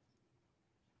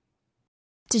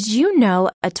 Did you know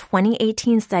a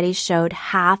 2018 study showed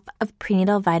half of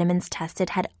prenatal vitamins tested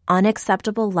had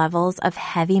unacceptable levels of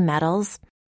heavy metals?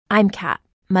 I'm Kat,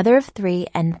 mother of 3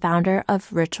 and founder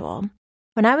of Ritual.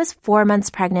 When I was 4 months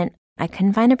pregnant, I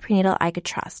couldn't find a prenatal I could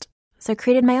trust, so I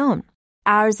created my own.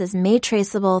 Ours is made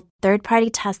traceable, third-party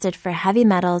tested for heavy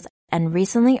metals, and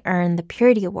recently earned the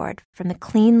Purity Award from the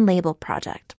Clean Label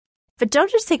Project. But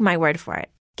don't just take my word for it.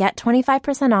 Get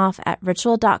 25% off at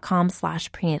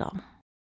ritual.com/prenatal.